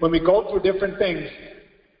when we go through different things.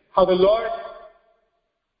 How the Lord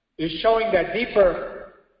is showing that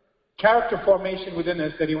deeper character formation within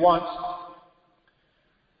us that he wants.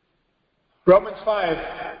 Romans 5,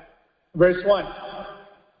 verse 1.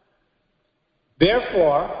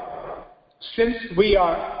 Therefore, since we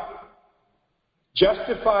are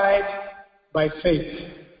justified by faith,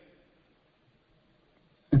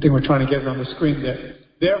 I think we're trying to get it on the screen there.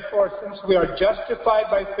 Therefore, since we are justified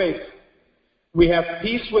by faith, we have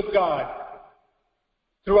peace with God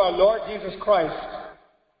through our Lord Jesus Christ.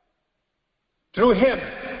 Through him,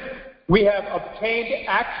 we have obtained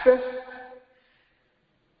access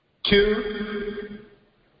to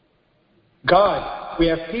God. We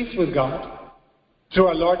have peace with God through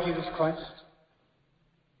our Lord Jesus Christ.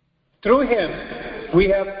 Through him, we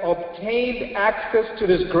have obtained access to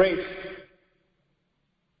this grace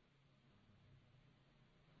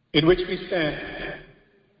in which we stand.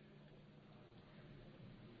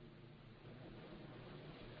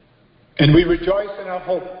 And we rejoice in our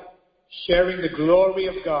hope, sharing the glory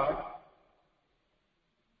of God.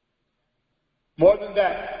 More than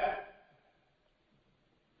that,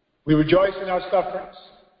 we rejoice in our sufferings,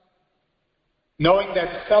 knowing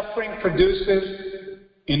that suffering produces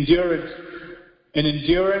endurance, and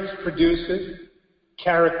endurance produces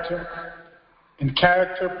character, and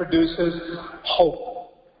character produces hope.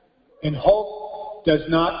 And hope does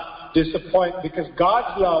not disappoint because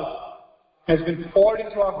God's love has been poured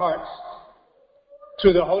into our hearts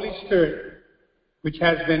through the Holy Spirit, which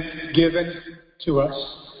has been given to us.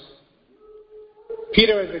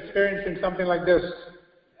 Peter is experiencing something like this.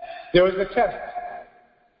 There was a test.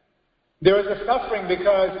 There was a suffering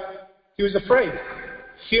because he was afraid.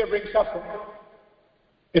 Fear brings suffering.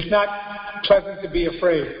 It's not pleasant to be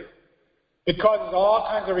afraid. It causes all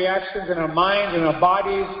kinds of reactions in our minds, in our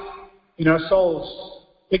bodies, in our souls.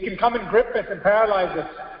 It can come and grip us and paralyze us.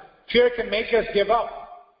 Fear can make us give up.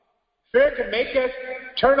 Fear can make us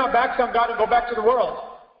turn our backs on God and go back to the world.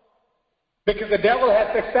 Because the devil has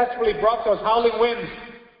successfully brought those howling winds,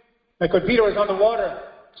 like when Peter was on the water,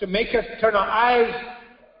 to make us turn our eyes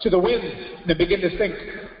to the wind and begin to sink.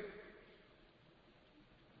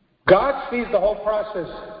 God sees the whole process.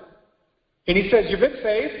 And he says, you've been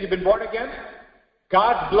saved, you've been born again.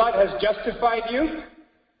 God's blood has justified you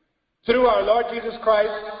through our Lord Jesus Christ.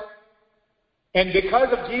 And because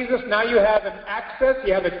of Jesus, now you have an access,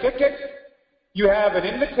 you have a ticket, you have an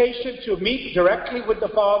invitation to meet directly with the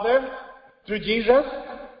Father through Jesus.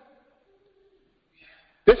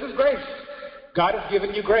 This is grace. God has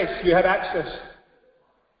given you grace. You have access.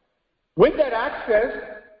 With that access,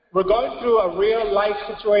 we're going through a real life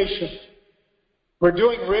situation. We're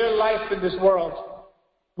doing real life in this world.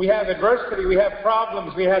 We have adversity, we have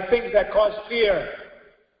problems, we have things that cause fear.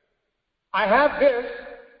 I have this,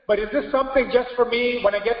 but is this something just for me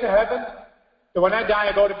when I get to heaven? That when I die,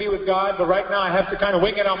 I go to be with God, but right now I have to kind of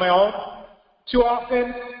wing it on my own? Too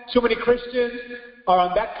often, too many Christians are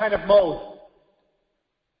on that kind of mode.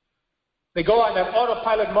 They go on that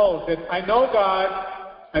autopilot mode that I know God,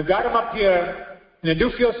 I've got Him up here, and I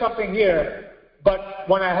do feel something here, but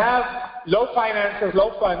when I have low finances,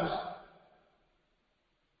 low funds,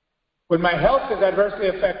 when my health is adversely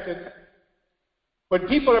affected, when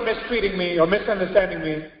people are mistreating me or misunderstanding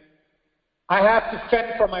me, I have to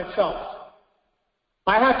fend for myself.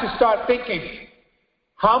 I have to start thinking,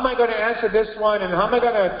 how am I going to answer this one, and how am I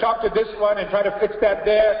going to talk to this one and try to fix that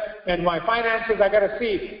there, and my finances, I got to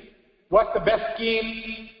see what's the best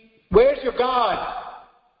scheme. Where's your God?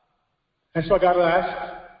 That's what God will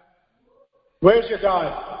ask. Where's your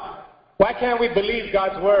God? Why can't we believe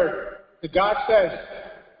God's word? That God says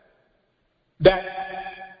that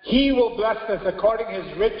He will bless us according to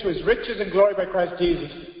His riches and glory by Christ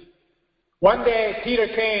Jesus. One day Peter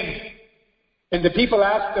came and the people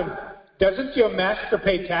asked him, doesn't your master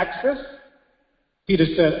pay taxes? Peter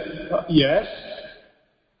said, yes.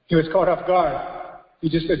 He was caught off guard. He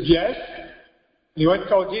just said, yes. And he went and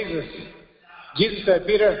told Jesus. Jesus said,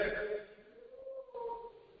 Peter,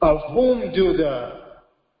 of whom do the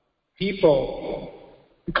people,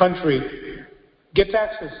 the country, get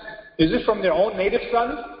taxes? Is it from their own native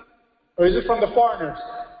sons? Or is it from the foreigners?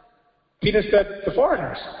 Peter said, the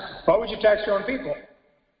foreigners. Why would you tax your own people?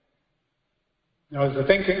 That was the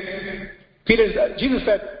thinking. Jesus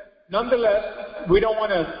said, nonetheless, we don't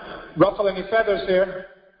want to ruffle any feathers here.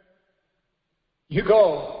 You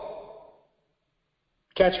go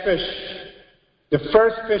catch fish. The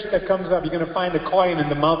first fish that comes up, you're going to find a coin in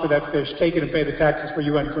the mouth of that fish. Take it and pay the taxes for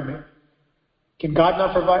you and for me. Can God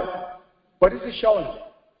not provide? What is He showing?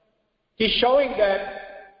 He's showing that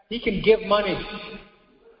He can give money.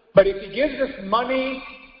 But if He gives us money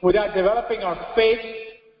without developing our faith,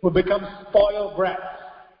 we'll become spoiled brats.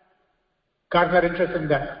 God's not interested in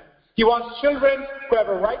that. He wants children who have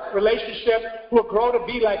a right relationship, who will grow to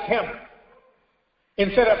be like Him.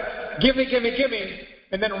 Instead of give me,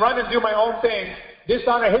 and then run and do my own thing,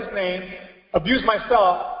 dishonor His name, abuse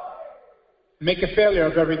myself, make a failure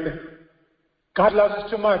of everything. God loves us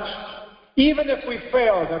too much. Even if we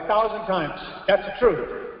failed 1,000 times, that's the truth.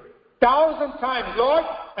 1,000 times, Lord,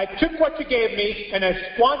 I took what you gave me and I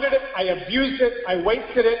squandered it, I abused it, I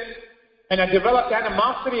wasted it, and I developed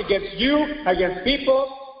animosity against you, against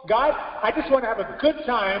people. God, I just want to have a good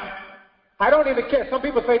time. I don't even care. Some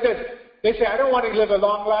people say this. They say, I don't want to live a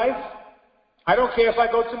long life. I don't care if I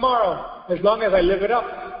go tomorrow, as long as I live it up.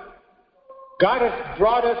 God has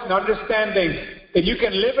brought us an understanding that you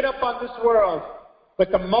can live it up on this world,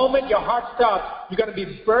 but the moment your heart stops, you're going to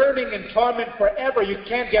be burning in torment forever. You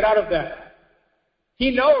can't get out of that.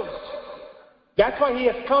 He knows. That's why He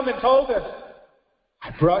has come and told us,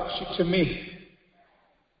 I brought you to me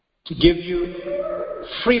to give you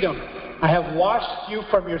freedom. I have washed you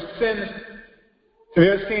from your sins. Have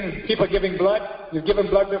you ever seen people giving blood? You've given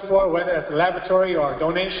blood before, whether it's a laboratory or a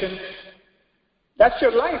donation. That's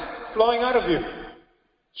your life flowing out of you.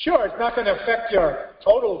 Sure, it's not going to affect your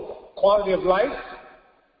total quality of life,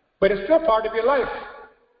 but it's still part of your life.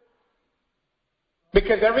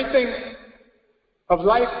 Because everything of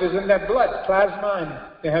life is in that blood, plasma,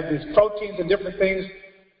 and they have these proteins and different things.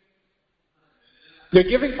 You're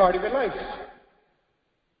giving part of your life.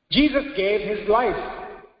 Jesus gave His life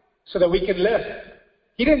so that we can live.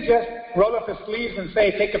 He didn't just roll up His sleeves and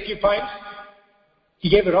say, take a few pints. He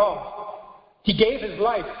gave it all. He gave His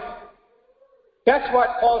life. That's what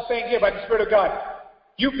Paul's saying here by the Spirit of God.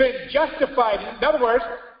 You've been justified. In other words,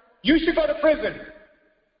 you should go to prison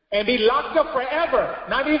and be locked up forever,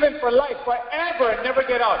 not even for life, forever, and never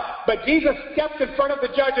get out. But Jesus stepped in front of the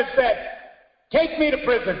judge and said, take me to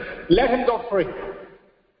prison. Let him go free.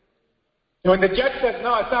 And when the judge says,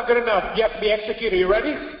 no, it's not good enough, you have to be executed. Are you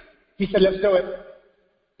ready? He said, let's do it.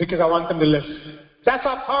 Because I want them to live. That's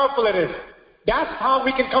how powerful it is. That's how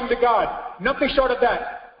we can come to God. Nothing short of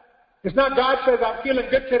that. It's not God says, I'm feeling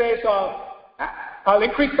good today, so I'll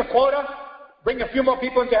increase the quota, bring a few more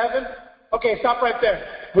people into heaven. Okay, stop right there.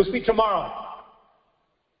 We'll see tomorrow.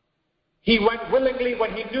 He went willingly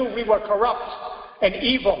when He knew we were corrupt and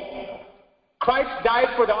evil. Christ died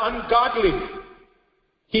for the ungodly.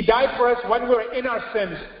 He died for us when we were in our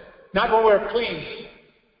sins, not when we were clean.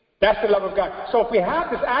 That's the love of God. So if we have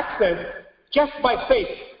this access just by faith,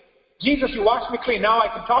 Jesus, you washed me clean. Now I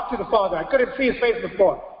can talk to the Father. I couldn't see his face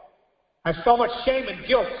before. I have so much shame and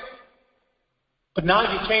guilt. But now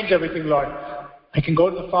you changed everything, Lord. I can go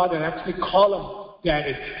to the Father and actually call him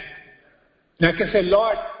Daddy. And I can say,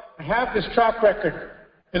 Lord, I have this track record.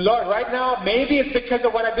 And Lord, right now, maybe it's because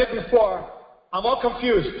of what I did before. I'm all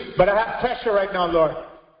confused. But I have pressure right now, Lord.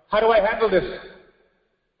 How do I handle this?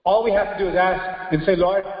 All we have to do is ask and say,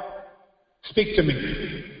 Lord, speak to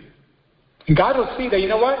me. And God will see that, you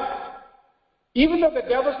know what? Even though the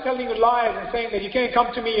devil's telling you lies and saying that you can't come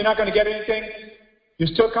to me, you're not going to get anything, you're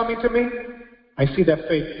still coming to me. I see that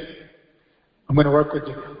faith. I'm going to work with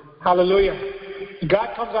you. Hallelujah. And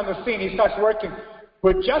God comes on the scene. He starts working.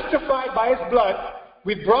 We're justified by his blood.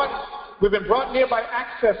 We've been brought near by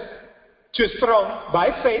access to his throne by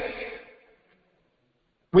faith.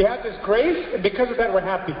 We have this grace, and because of that, we're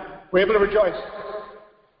happy. We're able to rejoice.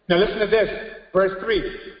 Now listen to this, verse 3.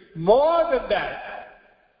 More than that,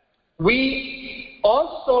 we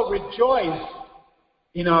also rejoice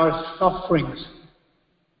in our sufferings.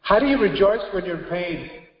 How do you rejoice when you're in pain?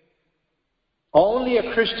 Only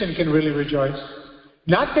a Christian can really rejoice.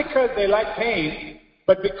 Not because they like pain,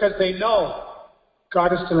 but because they know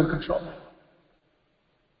God is still in control.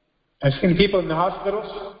 I've seen people in the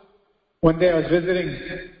hospitals. One day I was visiting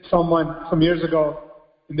someone some years ago,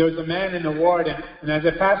 and there was a man in the ward, and as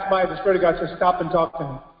I passed by, the Spirit of God said, stop and talk to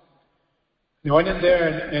him. And I went in there,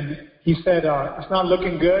 and he said, it's not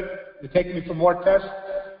looking good. They're taking me for more tests.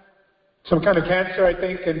 Some kind of cancer, I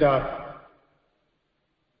think, and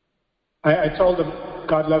I told him,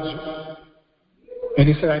 God loves you. And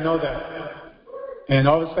he said, I know that. And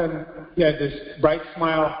all of a sudden, he had this bright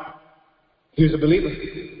smile. He was a believer.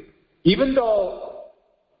 Even though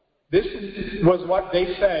this was what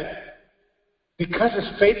they said, because his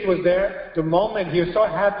faith was there, the moment he was so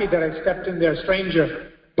happy that I stepped in there, a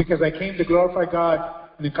stranger, because I came to glorify God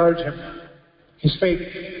and encourage him. His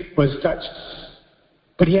faith was touched.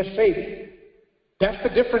 But he had faith. That's the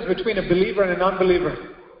difference between a believer and a non-believer.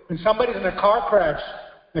 When somebody's in a car crash,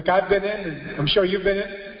 like I've been in, and I'm sure you've been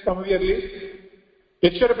in, some of you at least,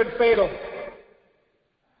 it should have been fatal.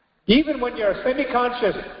 Even when you're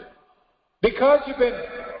semi-conscious, because you've been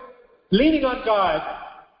leaning on God,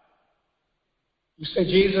 you say,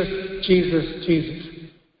 Jesus, Jesus, Jesus,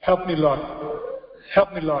 help me, Lord.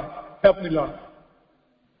 Help me, Lord. Help me, Lord.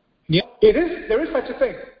 There is such a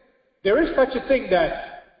thing. There is such a thing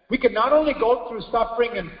that we can not only go through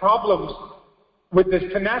suffering and problems with this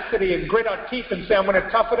tenacity and grit our teeth and say, I'm going to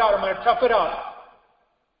tough it out, I'm going to tough it out,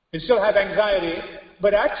 and still have anxiety,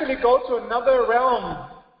 but actually go to another realm,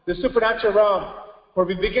 the supernatural realm, where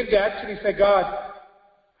we begin to actually say, God,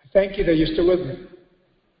 I thank you that you're still with me.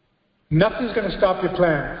 Nothing's going to stop your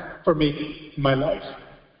plan for me in my life.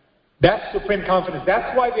 That's supreme confidence.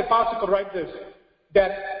 That's why the apostle could write this,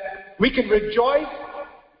 that we can rejoice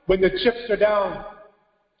when the chips are down.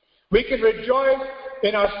 We can rejoice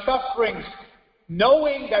in our sufferings,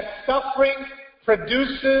 knowing that suffering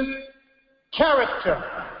produces character.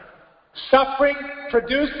 Suffering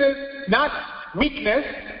produces not weakness,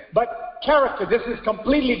 but character. This is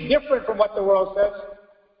completely different from what the world says.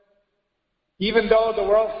 Even though the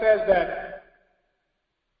world says that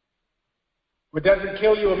what doesn't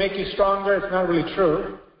kill you will make you stronger, it's not really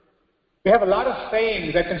true. We have a lot of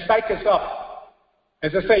sayings that can psych us up.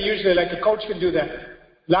 As I say, usually like a coach can do that.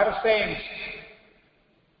 A lot of sayings.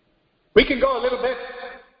 We can go a little bit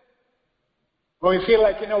when we feel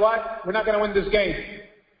like, you know what, we're not going to win this game.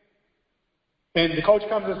 And the coach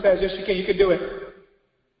comes and says, yes, you can do it.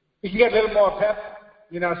 You can get a little more pep,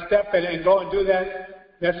 step and go and do that.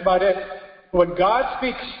 That's about it. When God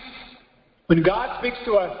speaks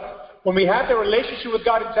to us, when we have the relationship with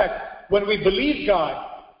God intact, when we believe God,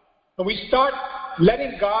 when we start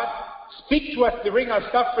letting God speak to us during our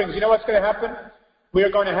sufferings, you know what's going to happen? We are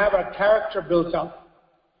going to have our character built up.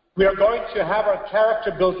 We are going to have our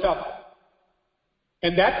character built up.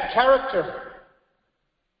 And that character,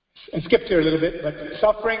 I skipped here a little bit, but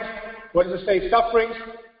sufferings, what does it say? Sufferings,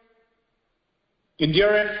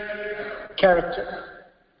 endurance, character.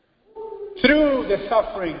 Through the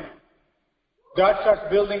suffering, God starts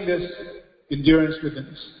building this endurance within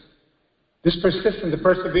us. This persistence, the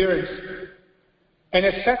perseverance. And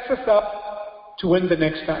it sets us up to win the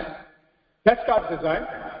next time. That's God's design.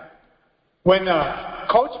 When a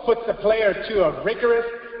coach puts a player to a rigorous,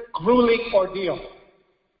 grueling ordeal.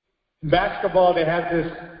 In basketball, they have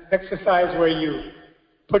this exercise where you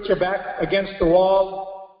put your back against the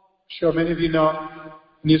wall. I'm sure many of you know.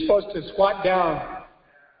 And you're supposed to squat down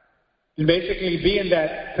and basically be in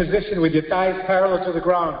that position with your thighs parallel to the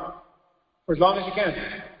ground for as long as you can.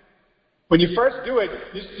 When you first do it,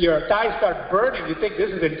 your thighs start burning. You think, this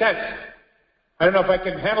is intense. I don't know if I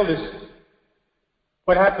can handle this.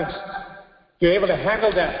 What happens? You're able to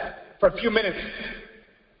handle that for a few minutes.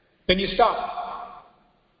 Then you stop.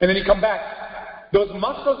 And then you come back. Those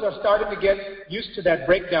muscles are starting to get used to that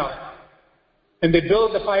breakdown. And they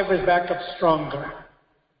build the fibers back up stronger.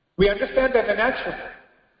 We understand that in the natural.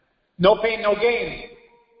 No pain, no gain.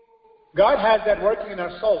 God has that working in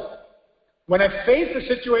our soul. When I face a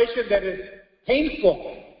situation that is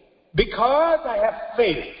painful, because I have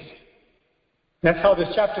faith, that's how this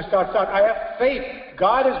chapter starts out. I have faith.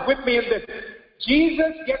 God is with me in this.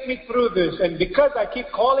 Jesus, get me through this. And because I keep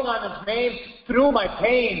calling on His name through my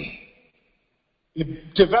pain,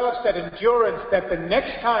 it develops that endurance that the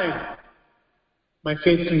next time my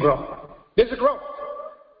faith can grow. There's a growth.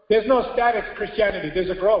 There's no static Christianity. There's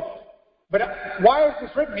a growth. But why is this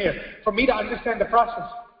written here? For me to understand the process.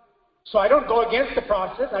 So I don't go against the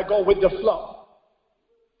process. I go with the flow.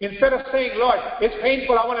 Instead of saying, Lord, it's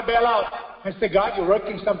painful, I want to bail out, I say, God, you're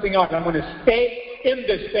working something out. I'm going to stay in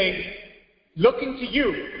this thing, looking to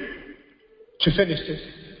you to finish this.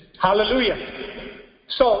 Hallelujah.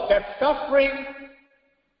 So that suffering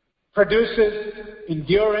produces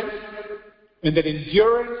endurance, and that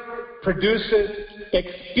endurance produces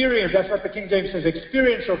experience. That's what the King James says,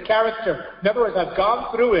 experiential character. In other words, I've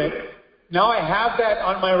gone through it. Now I have that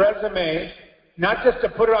on my resume, not just to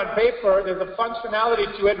put it on paper. There's a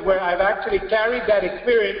functionality to it where I've actually carried that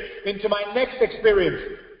experience into my next experience.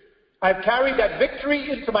 I've carried that victory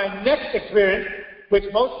into my next experience, which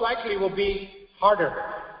most likely will be harder.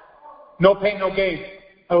 No pain, no gain.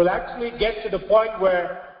 I will actually get to the point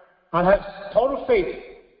where I'll have total faith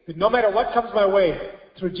that no matter what comes my way,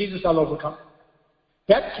 through Jesus I'll overcome.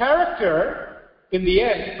 That character, in the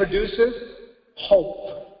end, produces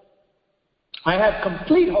hope. I have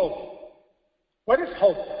complete hope. What is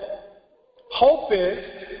hope? Hope is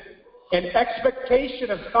an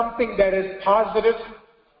expectation of something that is positive,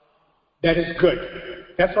 that is good.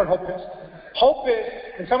 That's what hope is. Hope is,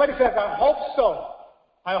 and somebody says, I hope so.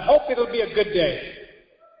 I hope it'll be a good day.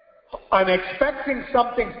 I'm expecting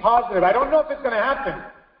something positive. I don't know if it's going to happen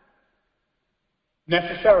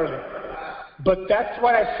necessarily. But that's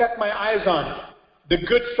what I set my eyes on. The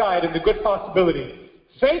good side and the good possibility.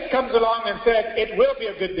 Faith comes along and said, it will be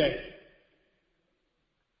a good day.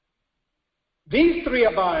 These three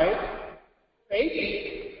abide: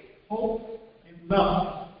 faith, hope, and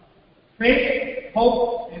love. Faith,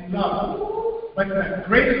 hope, and love. But the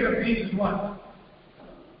greatest of these is what?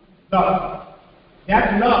 Love.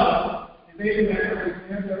 That love is able to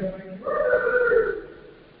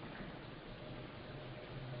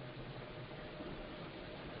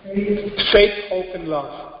faith, hope, and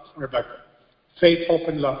love. Rebecca. Faith, hope,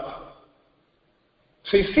 and love.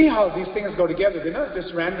 So you see how these things go together. They're not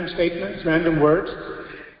just random statements, random words.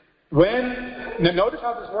 Now notice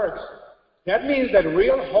how this works. That means that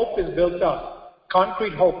real hope is built up.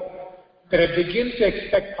 Concrete hope. That I begin to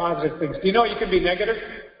expect positive things. Do you know you can be negative?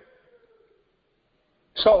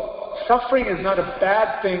 So suffering is not a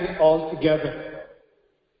bad thing altogether.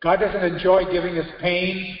 God doesn't enjoy giving us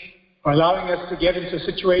pain or allowing us to get into a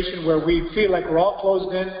situation where we feel like we're all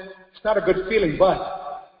closed in. It's not a good feeling,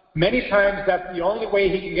 but many times that's the only way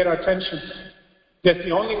He can get our attention. That's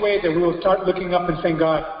the only way that we will start looking up and saying,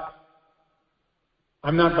 God,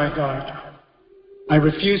 I'm not my God. I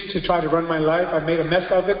refuse to try to run my life. I've made a mess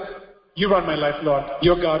of it. You run my life, Lord.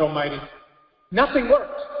 You're God Almighty. Nothing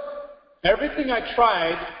worked. Everything I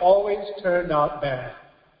tried always turned out bad.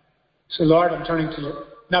 So, Lord, I'm turning to you.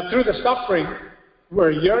 Now, through the suffering,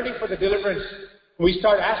 we're yearning for the deliverance. We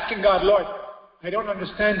start asking God, Lord, I don't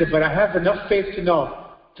understand it, but I have enough faith to know.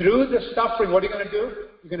 Through the suffering, what are you going to do?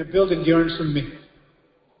 You're going to build endurance in me.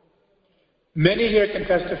 Many here can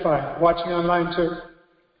testify, watching online too,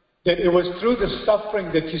 that it was through the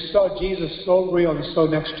suffering that you saw Jesus so real and so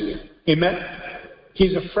next to you. Amen?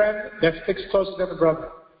 He's a friend that sticks closer than a brother.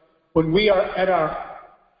 When we are at our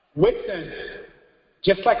wit's end,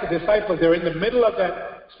 just like the disciples, they're in the middle of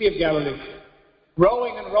that Sea of Galilee,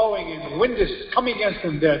 rowing and rowing, and the wind is coming against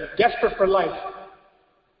them. They're desperate for life.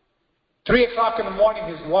 3 o'clock in the morning,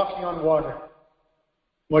 He's walking on water.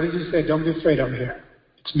 What does He say? Don't be afraid, I'm here.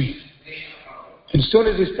 It's me. And as soon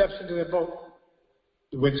as He steps into the boat,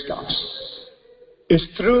 the wind stops. It's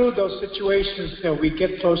through those situations that we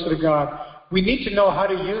get closer to God. We need to know how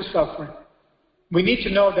to use suffering. We need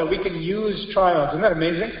to know that we can use trials. Isn't that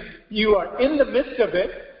amazing? You are in the midst of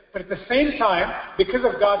it, but at the same time, because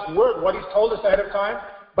of God's Word, what He's told us ahead of time,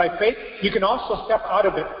 by faith, you can also step out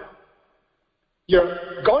of it.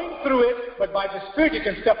 You're going through it, but by the Spirit you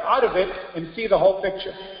can step out of it and see the whole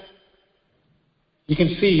picture. You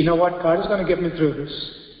can see, you know what? God is going to get me through this.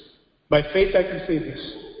 By faith, I can see this.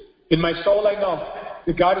 In my soul, I know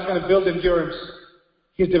that God is going to build endurance.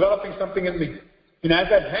 He's developing something in me. And as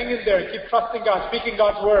I hang in there and keep trusting God, speaking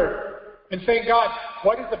God's word, and saying, God,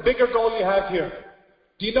 what is the bigger goal you have here?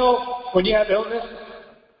 Do you know when you have illness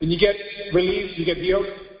and you get relieved, you get healed?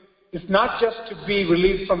 It's not just to be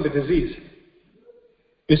relieved from the disease.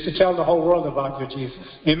 It's to tell the whole world about your Jesus.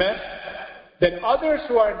 Amen? That others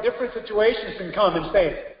who are in different situations can come and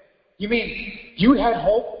say, you mean you had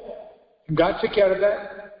hope and God took care of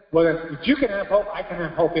that? Well, if you can have hope, I can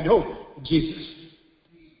have hope in who? In Jesus.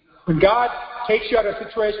 When God takes you out of a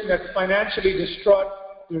situation that's financially distraught,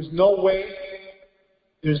 there's no way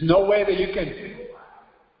that you can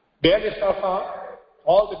bail yourself out.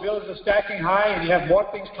 All the bills are stacking high and you have more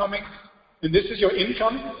things coming. And this is your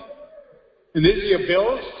income. And these are your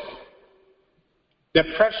bills. The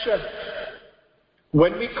pressure.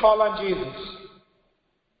 When we call on Jesus,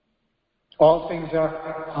 all things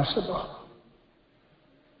are possible.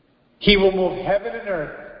 He will move heaven and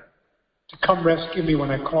earth to come rescue me when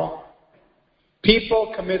I call.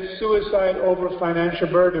 People commit suicide over financial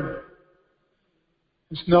burden.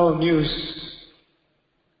 It's no news.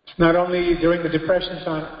 It's not only during the Depression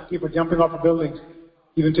time, people jumping off of buildings,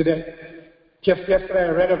 even today. Just yesterday I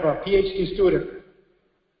read of a PhD student.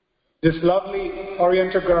 This lovely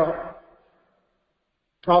Oriental girl,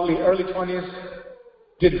 probably early 20s,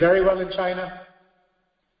 did very well in China,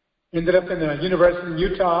 ended up in a university in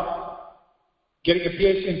Utah, getting a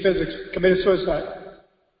PhD in physics, committed suicide.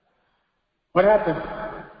 What happened?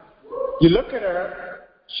 You look at her,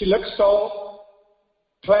 she looks so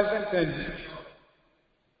pleasant and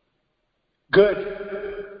good.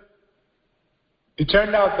 It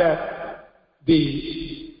turned out that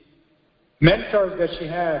the mentors that she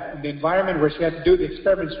had in the environment where she had to do the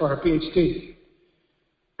experiments for her PhD,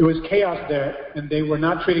 there was chaos there and they were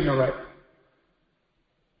not treating her right.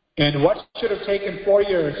 And what should have taken 4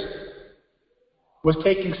 years was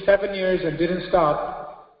taking 7 years and didn't stop.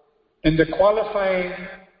 And the qualifying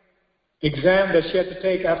exam that she had to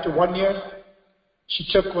take after 1 year, she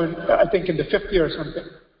took one, I think in the 5th year or something.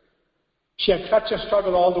 She had such a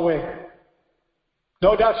struggle all the way.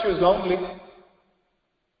 No doubt she was lonely.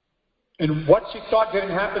 And what she thought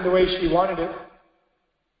didn't happen the way she wanted it.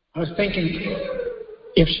 I was thinking,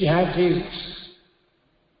 if she had Jesus,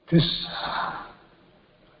 this is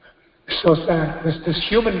so sad. This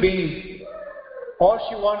human being, all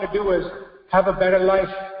she wanted to do was have a better life.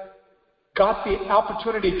 Got the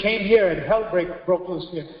opportunity, came here, and hell broke loose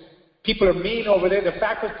here. People are mean over there. The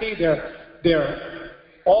faculty, they're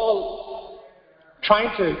all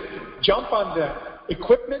trying to jump on the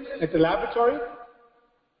equipment at the laboratory.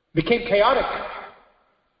 Became chaotic.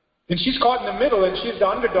 And she's caught in the middle, and she's the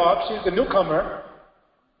underdog. She's the newcomer.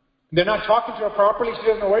 They're not talking to her properly. She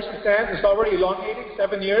doesn't know where she stands. It's already elongating,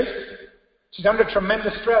 7 years. She's under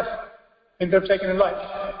tremendous stress, and they're taking her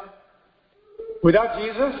life. Without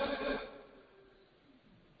Jesus,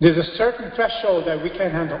 there's a certain threshold that we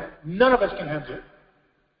can't handle. None of us can handle it.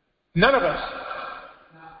 None of us.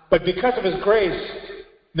 But because of His grace,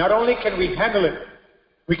 not only can we handle it,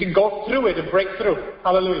 we can go through it and break through.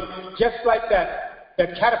 Hallelujah. Just like that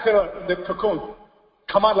caterpillar in the cocoon,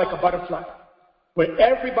 come out like a butterfly, where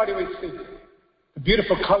everybody would see the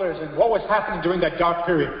beautiful colors and what was happening during that dark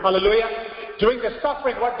period. Hallelujah. During the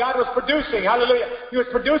suffering, what God was producing. Hallelujah. He was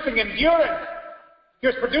producing endurance. He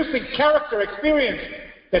was producing character, experience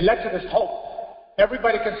that led to this hope.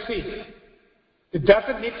 Everybody can see. There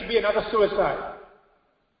doesn't need to be another suicide.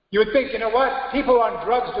 You would think, you know what? People on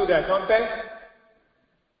drugs do that, don't they?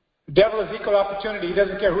 The devil has equal opportunity. He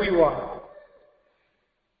doesn't care who you are.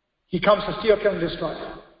 He comes to steal, kill, and destroy.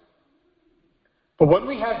 But when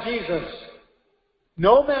we have Jesus,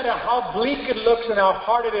 no matter how bleak it looks and how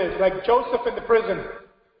hard it is, like Joseph in the prison,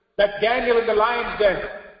 like Daniel in the lion's den,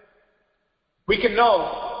 we can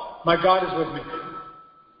know, my God is with me.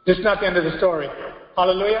 This is not the end of the story.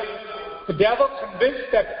 Hallelujah. The devil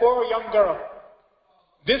convinced that poor young girl,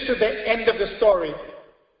 this is the end of the story,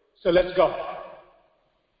 so let's go.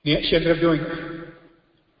 Yeah, she ended up doing it.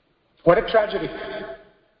 What a tragedy. You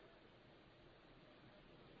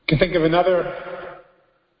can think of another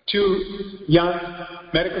 2 young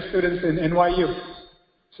medical students in NYU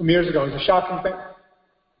some years ago. It was a shocking thing.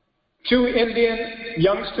 2 Indian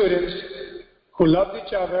young students who loved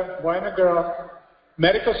each other, boy and a girl,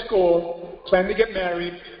 medical school, planned to get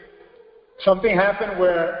married. Something happened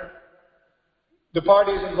where the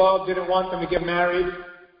parties involved didn't want them to get married.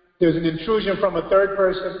 There was an intrusion from a third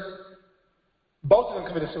person. Both of them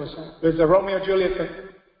committed suicide. There's a Romeo and Juliet thing.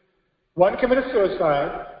 One committed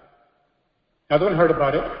suicide. The other one heard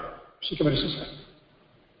about it. She committed suicide.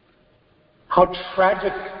 How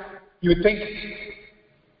tragic. You would think,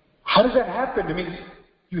 how does that happen? I mean,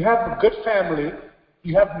 you have a good family,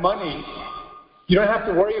 you have money, you don't have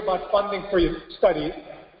to worry about funding for your studies,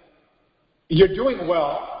 you're doing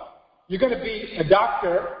well, you're going to be a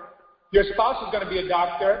doctor, your spouse is going to be a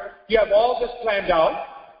doctor, you have all this planned out.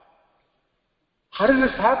 How does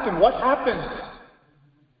this happen? What happened?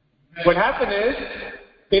 What happened is,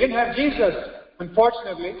 they didn't have Jesus,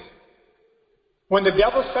 unfortunately. When the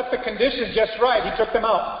devil set the conditions just right, he took them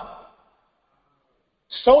out.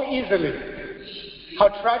 So easily. How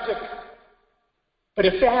tragic. But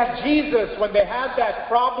if they had Jesus, when they had that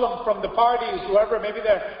problem from the parties, whoever, maybe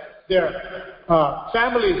their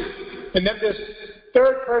families, and then this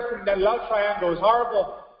third person, that love triangle is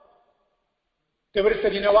horrible, they would have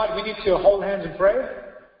said, you know what, we need to hold hands and pray.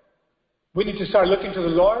 We need to start looking to the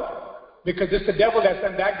Lord, because it's the devil that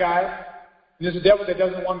sent that guy, and it's the devil that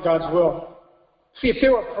doesn't want God's will. See, if they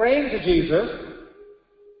were praying to Jesus,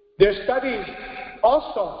 their studies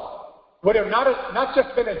also would have not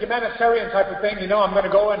just been a humanitarian type of thing, I'm going to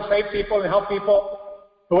go and save people and help people.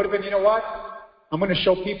 It would have been, you know what? I'm going to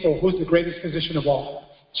show people who's the greatest physician of all.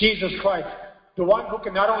 Jesus Christ, the one who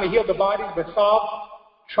can not only heal the body, but solve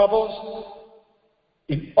troubles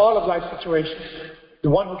in all of life's situations. The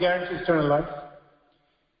one who guarantees eternal life.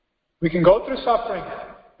 We can go through suffering.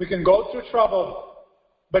 We can go through trouble.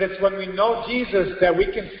 But it's when we know Jesus that we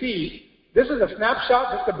can see, this is a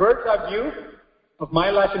snapshot, this is a bird's eye view of my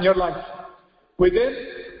life and your life. Within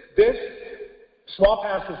this small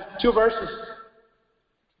passage, 2 verses,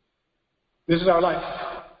 this is our life.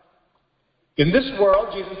 In this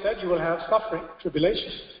world, Jesus said, you will have suffering,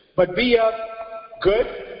 tribulation. But be of good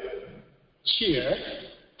cheer,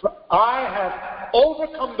 for I have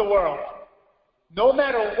overcome the world. No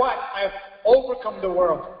matter what, I have overcome the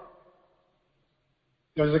world.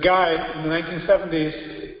 There was a guy in the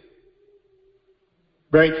 1970s,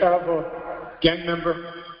 very terrible gang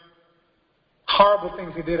member. Horrible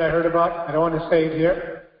things he did, I heard about. I don't want to say it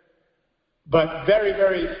here. But very,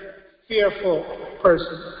 very fearful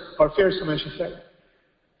person, or fearsome, I should say.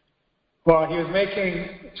 Well, he was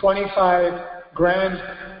making 25 grand,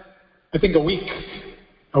 I think a week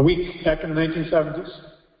back in the 1970s.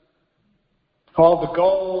 All the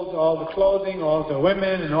gold, all the clothing, all the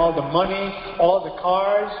women, and all the money, all the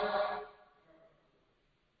cars.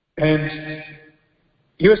 And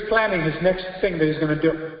he was planning his next thing that he's going to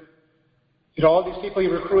do. All these people he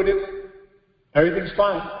recruited, everything's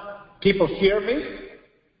fine. People fear me.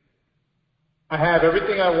 I have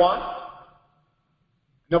everything I want.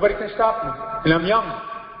 Nobody can stop me. And I'm young.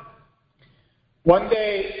 One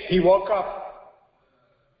day he woke up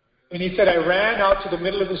and he said, I ran out to the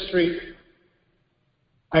middle of the street.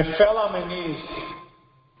 I fell on my knees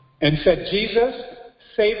and said, Jesus,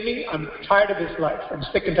 save me. I'm tired of this life. I'm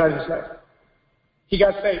sick and tired of this life. He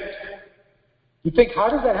got saved. You think, how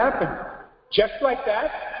does that happen? Just like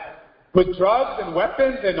that? With drugs and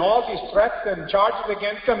weapons and all these threats and charges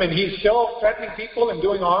against him, and he's still threatening people and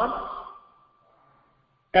doing harm?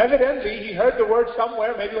 Evidently, he heard the word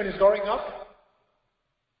somewhere, maybe when he's growing up.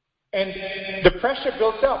 And the pressure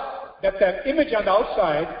built up that image on the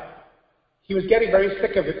outside, he was getting very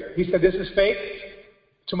sick of it. He said, this is fake,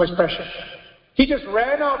 too much pressure. He just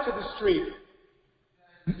ran out to the street.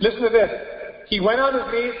 Listen to this. He went on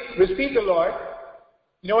his knees, received the Lord.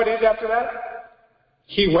 You know what he did after that?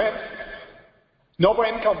 He went. No more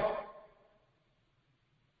income.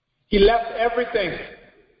 He left everything.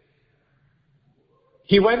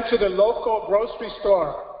 He went to the local grocery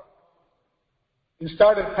store and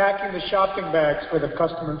started packing the shopping bags for the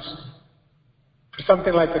customers. For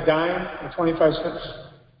something like a dime or 25 cents.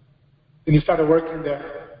 And he started working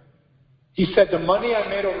there. He said, the money I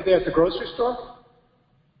made over there at the grocery store,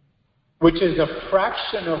 which is a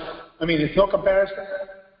fraction of, it's no comparison.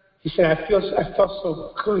 He said, I felt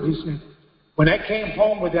so good. He said, when I came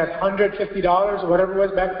home with that $150 or whatever it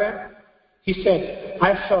was back then, he said,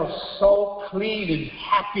 I felt so clean and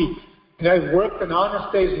happy. And I worked an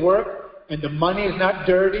honest day's work, and the money is not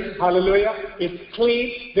dirty. Hallelujah. It's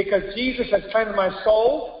clean because Jesus has cleansed my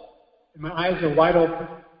soul, and my eyes are wide open.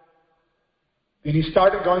 And he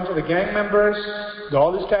started going to the gang members, with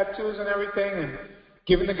all his tattoos and everything, and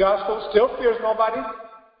giving the gospel. Still fears nobody.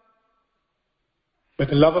 But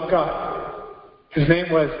the love of God. His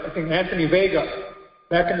name was, I think, Anthony Vega,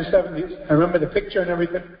 back in the 70s. I remember the picture and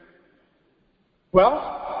everything.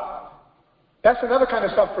 Well, that's another kind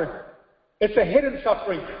of suffering. It's a hidden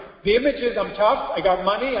suffering. The image is, I'm tough, I got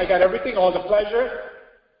money, I got everything, all the pleasure,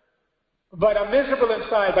 but I'm miserable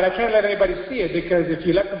inside, but I can't let anybody see it, because if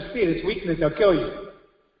you let them see it, it's weakness, they'll kill you.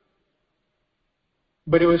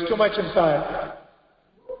 But it was too much inside.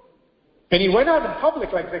 And he went out in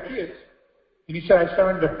public like Zacchaeus. And he said, I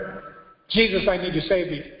surrender. Jesus, I need you, save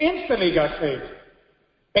me. Instantly he got saved.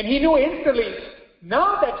 And he knew instantly,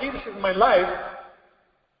 now that Jesus is in my life,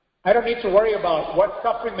 I don't need to worry about what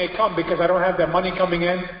suffering may come because I don't have that money coming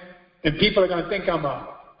in. And people are going to think I'm a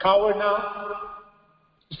coward now.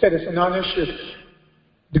 He said, it's a non-issue.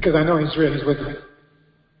 Because I know he's real, he's with me.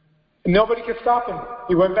 And nobody could stop him.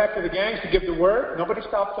 He went back to the gangs to give the word. Nobody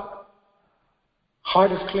stopped him.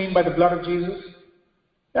 Heart is cleaned by the blood of Jesus.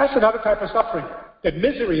 That's another type of suffering. That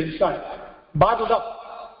misery inside. Bottled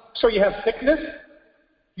up. So you have sickness.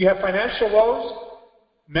 You have financial woes.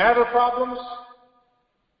 Marital problems.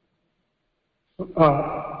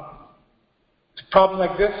 Problem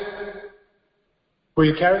like this. Where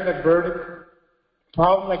you're carrying that burden.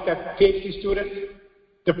 Problem like that PhD student.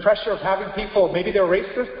 The pressure of having people, maybe they're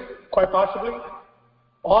racist, quite possibly.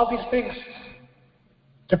 All these things.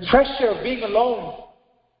 The pressure of being alone.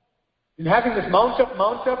 And having this mount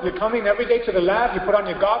up, you're coming every day to the lab, you put on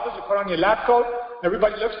your goggles, you put on your lab coat,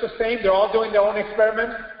 everybody looks the same, they're all doing their own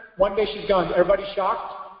experiments. One day she's gone. Everybody's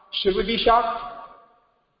shocked. Should we be shocked?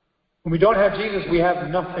 When we don't have Jesus, we have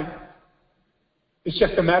nothing. It's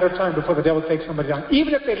just a matter of time before the devil takes somebody down.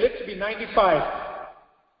 Even if they live to be 95,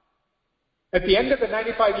 at the end of the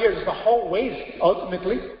 95 years, it's a whole waste,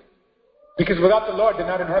 ultimately. Because without the Lord, they're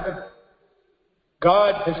not in heaven.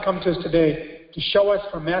 God has come to us today to show us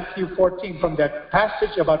from Matthew 14, from that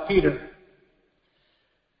passage about Peter,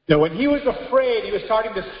 that when he was afraid, he was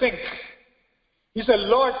starting to sink. He said,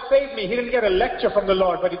 Lord, save me. He didn't get a lecture from the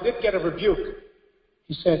Lord, but he did get a rebuke.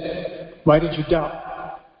 He said, why did you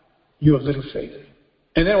doubt? You have little faith.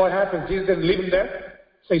 And then what happened? Jesus didn't leave him there.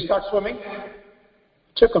 So he starts swimming.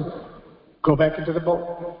 Took him. Go back into the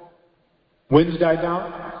boat. Winds died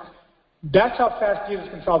down. That's how fast Jesus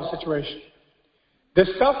can solve the situation. The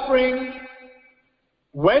suffering,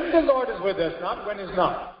 when the Lord is with us, not when He's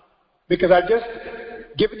not. Because I've just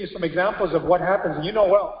given you some examples of what happens. And you know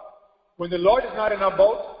well, when the Lord is not in our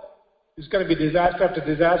boat, it's going to be disaster after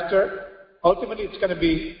disaster. Ultimately, it's going to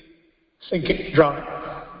be sinking, drowning.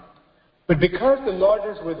 But because the Lord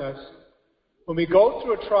is with us, when we go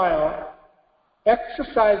through a trial,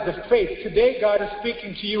 exercise the faith. Today, God is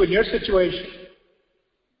speaking to you in your situation.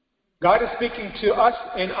 God is speaking to us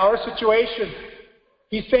in our situation.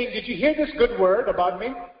 He's saying, did you hear this good word about me?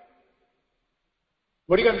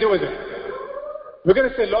 What are you going to do with it? We're going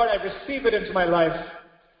to say, Lord, I receive it into my life.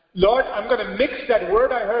 Lord, I'm going to mix that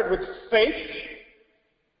word I heard with faith.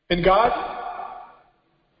 And God,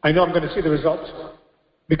 I know I'm going to see the results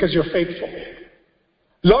because you're faithful.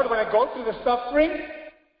 Lord, when I go through the suffering,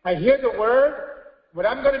 I hear the word. What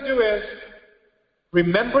I'm going to do is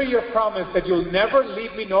remember your promise that you'll never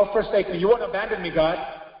leave me nor forsake me. You won't abandon me, God.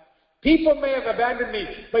 People may have abandoned me,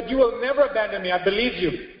 but you will never abandon me. I believe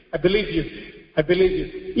you. I believe you. I believe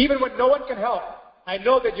you. Even when no one can help, I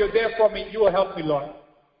know that you're there for me. You will help me, Lord.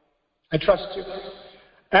 I trust you.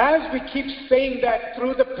 As we keep saying that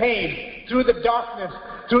through the pain, through the darkness,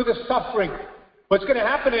 through the suffering, what's going to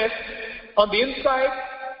happen is, on the inside,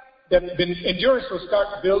 the endurance will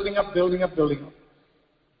start building up.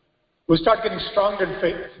 We'll start getting stronger in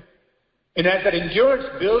faith. And as that endurance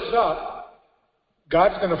builds up,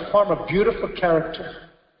 God's going to form a beautiful character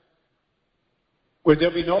where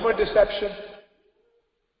there'll be no more deception,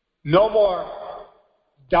 no more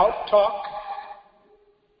doubt talk.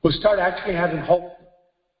 We'll start actually having hope.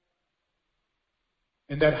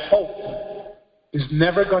 And that hope is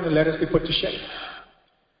never going to let us be put to shame.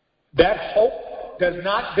 That hope does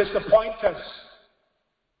not disappoint us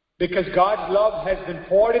because God's love has been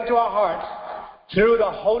poured into our hearts through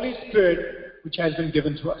the Holy Spirit which has been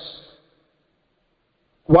given to us.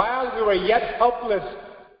 While we were yet helpless,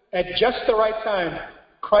 at just the right time,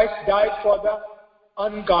 Christ died for the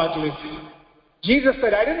ungodly. Jesus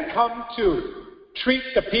said, I didn't come to treat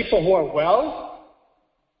the people who are well.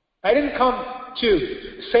 I didn't come to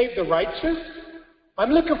save the righteous.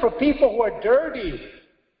 I'm looking for people who are dirty,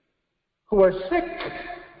 who are sick,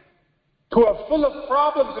 who are full of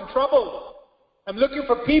problems and trouble. I'm looking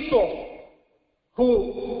for people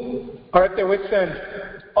who are at their wits' end.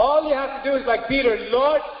 All you have to do is like Peter,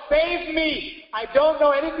 Lord, save me. I don't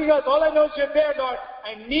know anything else. All I know is you're there, Lord.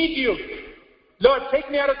 I need you. Lord, take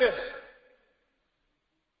me out of this.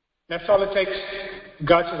 That's all it takes.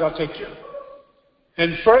 God says, I'll take you.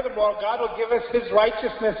 And furthermore, God will give us His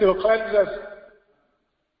righteousness. He will cleanse us.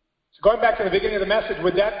 So going back to the beginning of the message,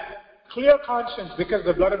 with that clear conscience because of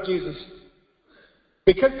the blood of Jesus,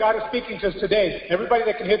 because God is speaking to us today, everybody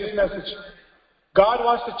that can hear this message, God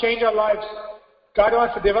wants to change our lives. God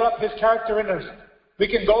wants to develop His character in us. We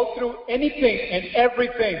can go through anything and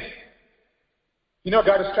everything You know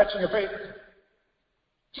God is stretching your faith.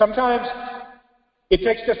 Sometimes it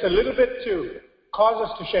takes just a little bit to cause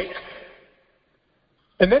us to shake.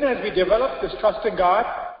 And then as we develop this trust in God,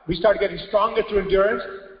 we start getting stronger through endurance.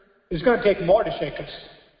 It's going to take more to shake us.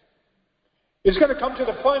 It's going to come to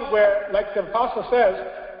the point where, like the apostle says,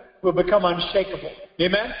 we'll become unshakable.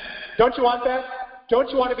 Amen? Don't you want that? Don't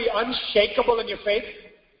you want to be unshakable in your faith?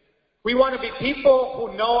 We want to be people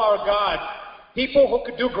who know our God. People who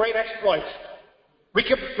could do great exploits. We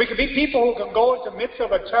could be people who can go into the midst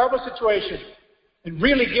of a terrible situation and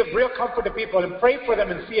really give real comfort to people and pray for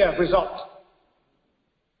them and see a result.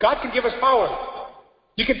 God can give us power.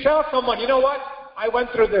 You can tell someone, you know what? I went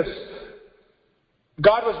through this.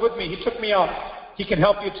 God was with me. He took me out. He can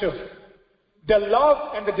help you too. The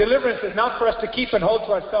love and the deliverance is not for us to keep and hold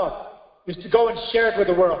to ourselves. It's to go and share it with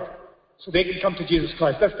the world so they can come to Jesus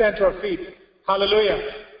Christ. Let's stand to our feet. Hallelujah.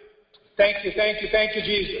 Thank you, thank you, thank you,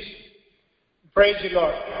 Jesus. We praise you,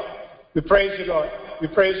 Lord. We praise you, Lord. We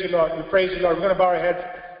praise you, Lord. We praise you, Lord. We're going to bow our heads.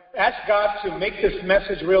 Ask God to make this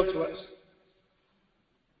message real to us.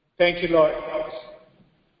 Thank you, Lord.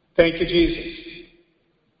 Thank you, Jesus.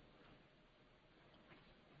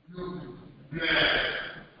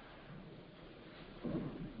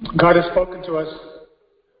 God has spoken to us.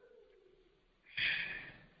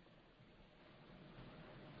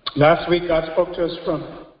 Last week, God spoke to us from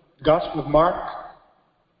the Gospel of Mark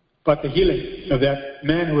about the healing of that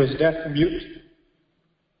man who was deaf and mute.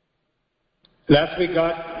 Last week,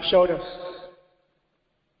 God showed us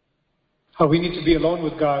how we need to be alone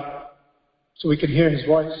with God so we can hear His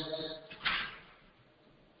voice.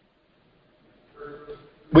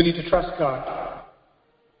 We need to trust God,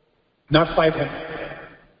 not fight Him.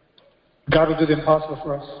 God will do the impossible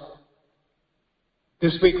for us.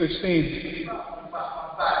 This week we've seen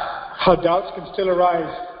how doubts can still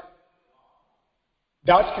arise.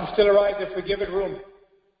 Doubts can still arise if we give it room.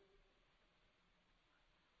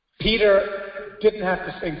 Peter didn't have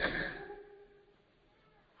to sink.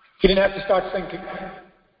 He didn't have to start sinking.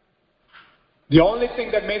 The only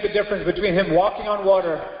thing that made the difference between him walking on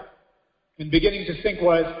water and beginning to sink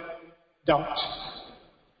was doubt.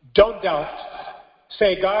 Don't doubt.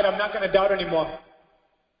 Say, God, I'm not going to doubt anymore.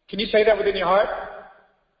 Can you say that within your heart?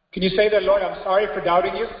 Can you say that, Lord, I'm sorry for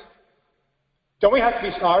doubting you? Don't we have to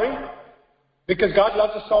be sorry? Because God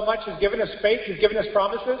loves us so much, He's given us faith, He's given us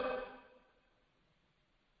promises.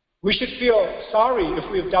 We should feel sorry if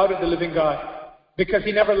we have doubted the living God, because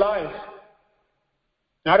He never lies.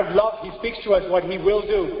 Out of love, He speaks to us what He will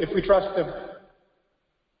do if we trust Him.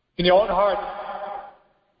 In your own heart,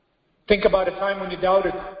 think about a time when you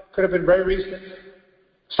doubted. Could have been very recent.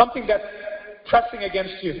 Something that's pressing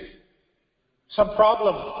against you. Some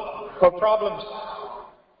problem or problems.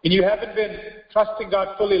 And you haven't been trusting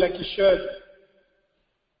God fully like you should.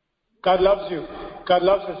 God loves you. God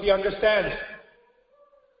loves us. He understands.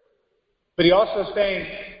 But He also is saying,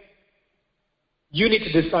 you need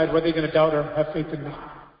to decide whether you're going to doubt or have faith in me.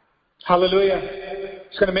 Hallelujah.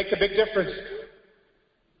 It's going to make a big difference.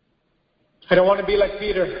 I don't want to be like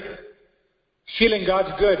Peter, feeling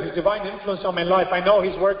God's good, His divine influence on my life. I know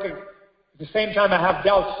He's working. At the same time, I have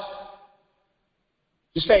doubts.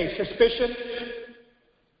 You say, suspicion,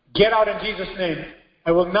 get out in Jesus' name.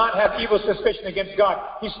 I will not have evil suspicion against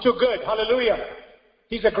God. He's too good. Hallelujah.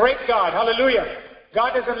 He's a great God. Hallelujah.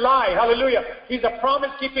 God doesn't lie. Hallelujah. He's a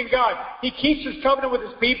promise-keeping God. He keeps His covenant with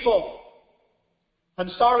His people. I'm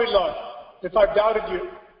sorry, Lord, if I've doubted you.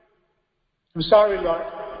 I'm sorry, Lord.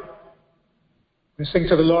 We sing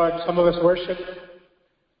to the Lord. Some of us worship.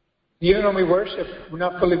 Even when we worship, we're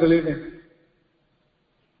not fully believing.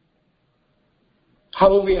 How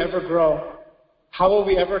will we ever grow? How will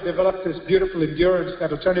we ever develop this beautiful endurance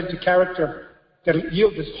that will turn into character, that will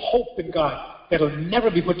yield this hope in God, that will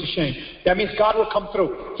never be put to shame? That means God will come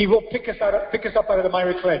through. He will pick us up out of the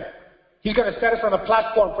miry clay. He's going to set us on a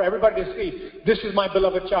platform for everybody to see. This is my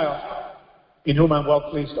beloved child, in whom I'm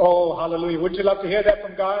well pleased. Oh, hallelujah. Wouldn't you love to hear that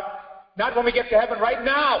from God? Not when we get to heaven, right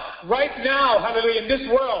now, hallelujah, in this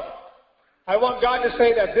world. I want God to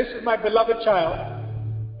say that this is my beloved child,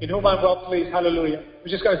 in whom I'm well pleased, hallelujah.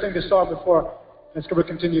 We're just going to sing this song before the scripture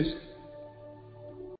continues.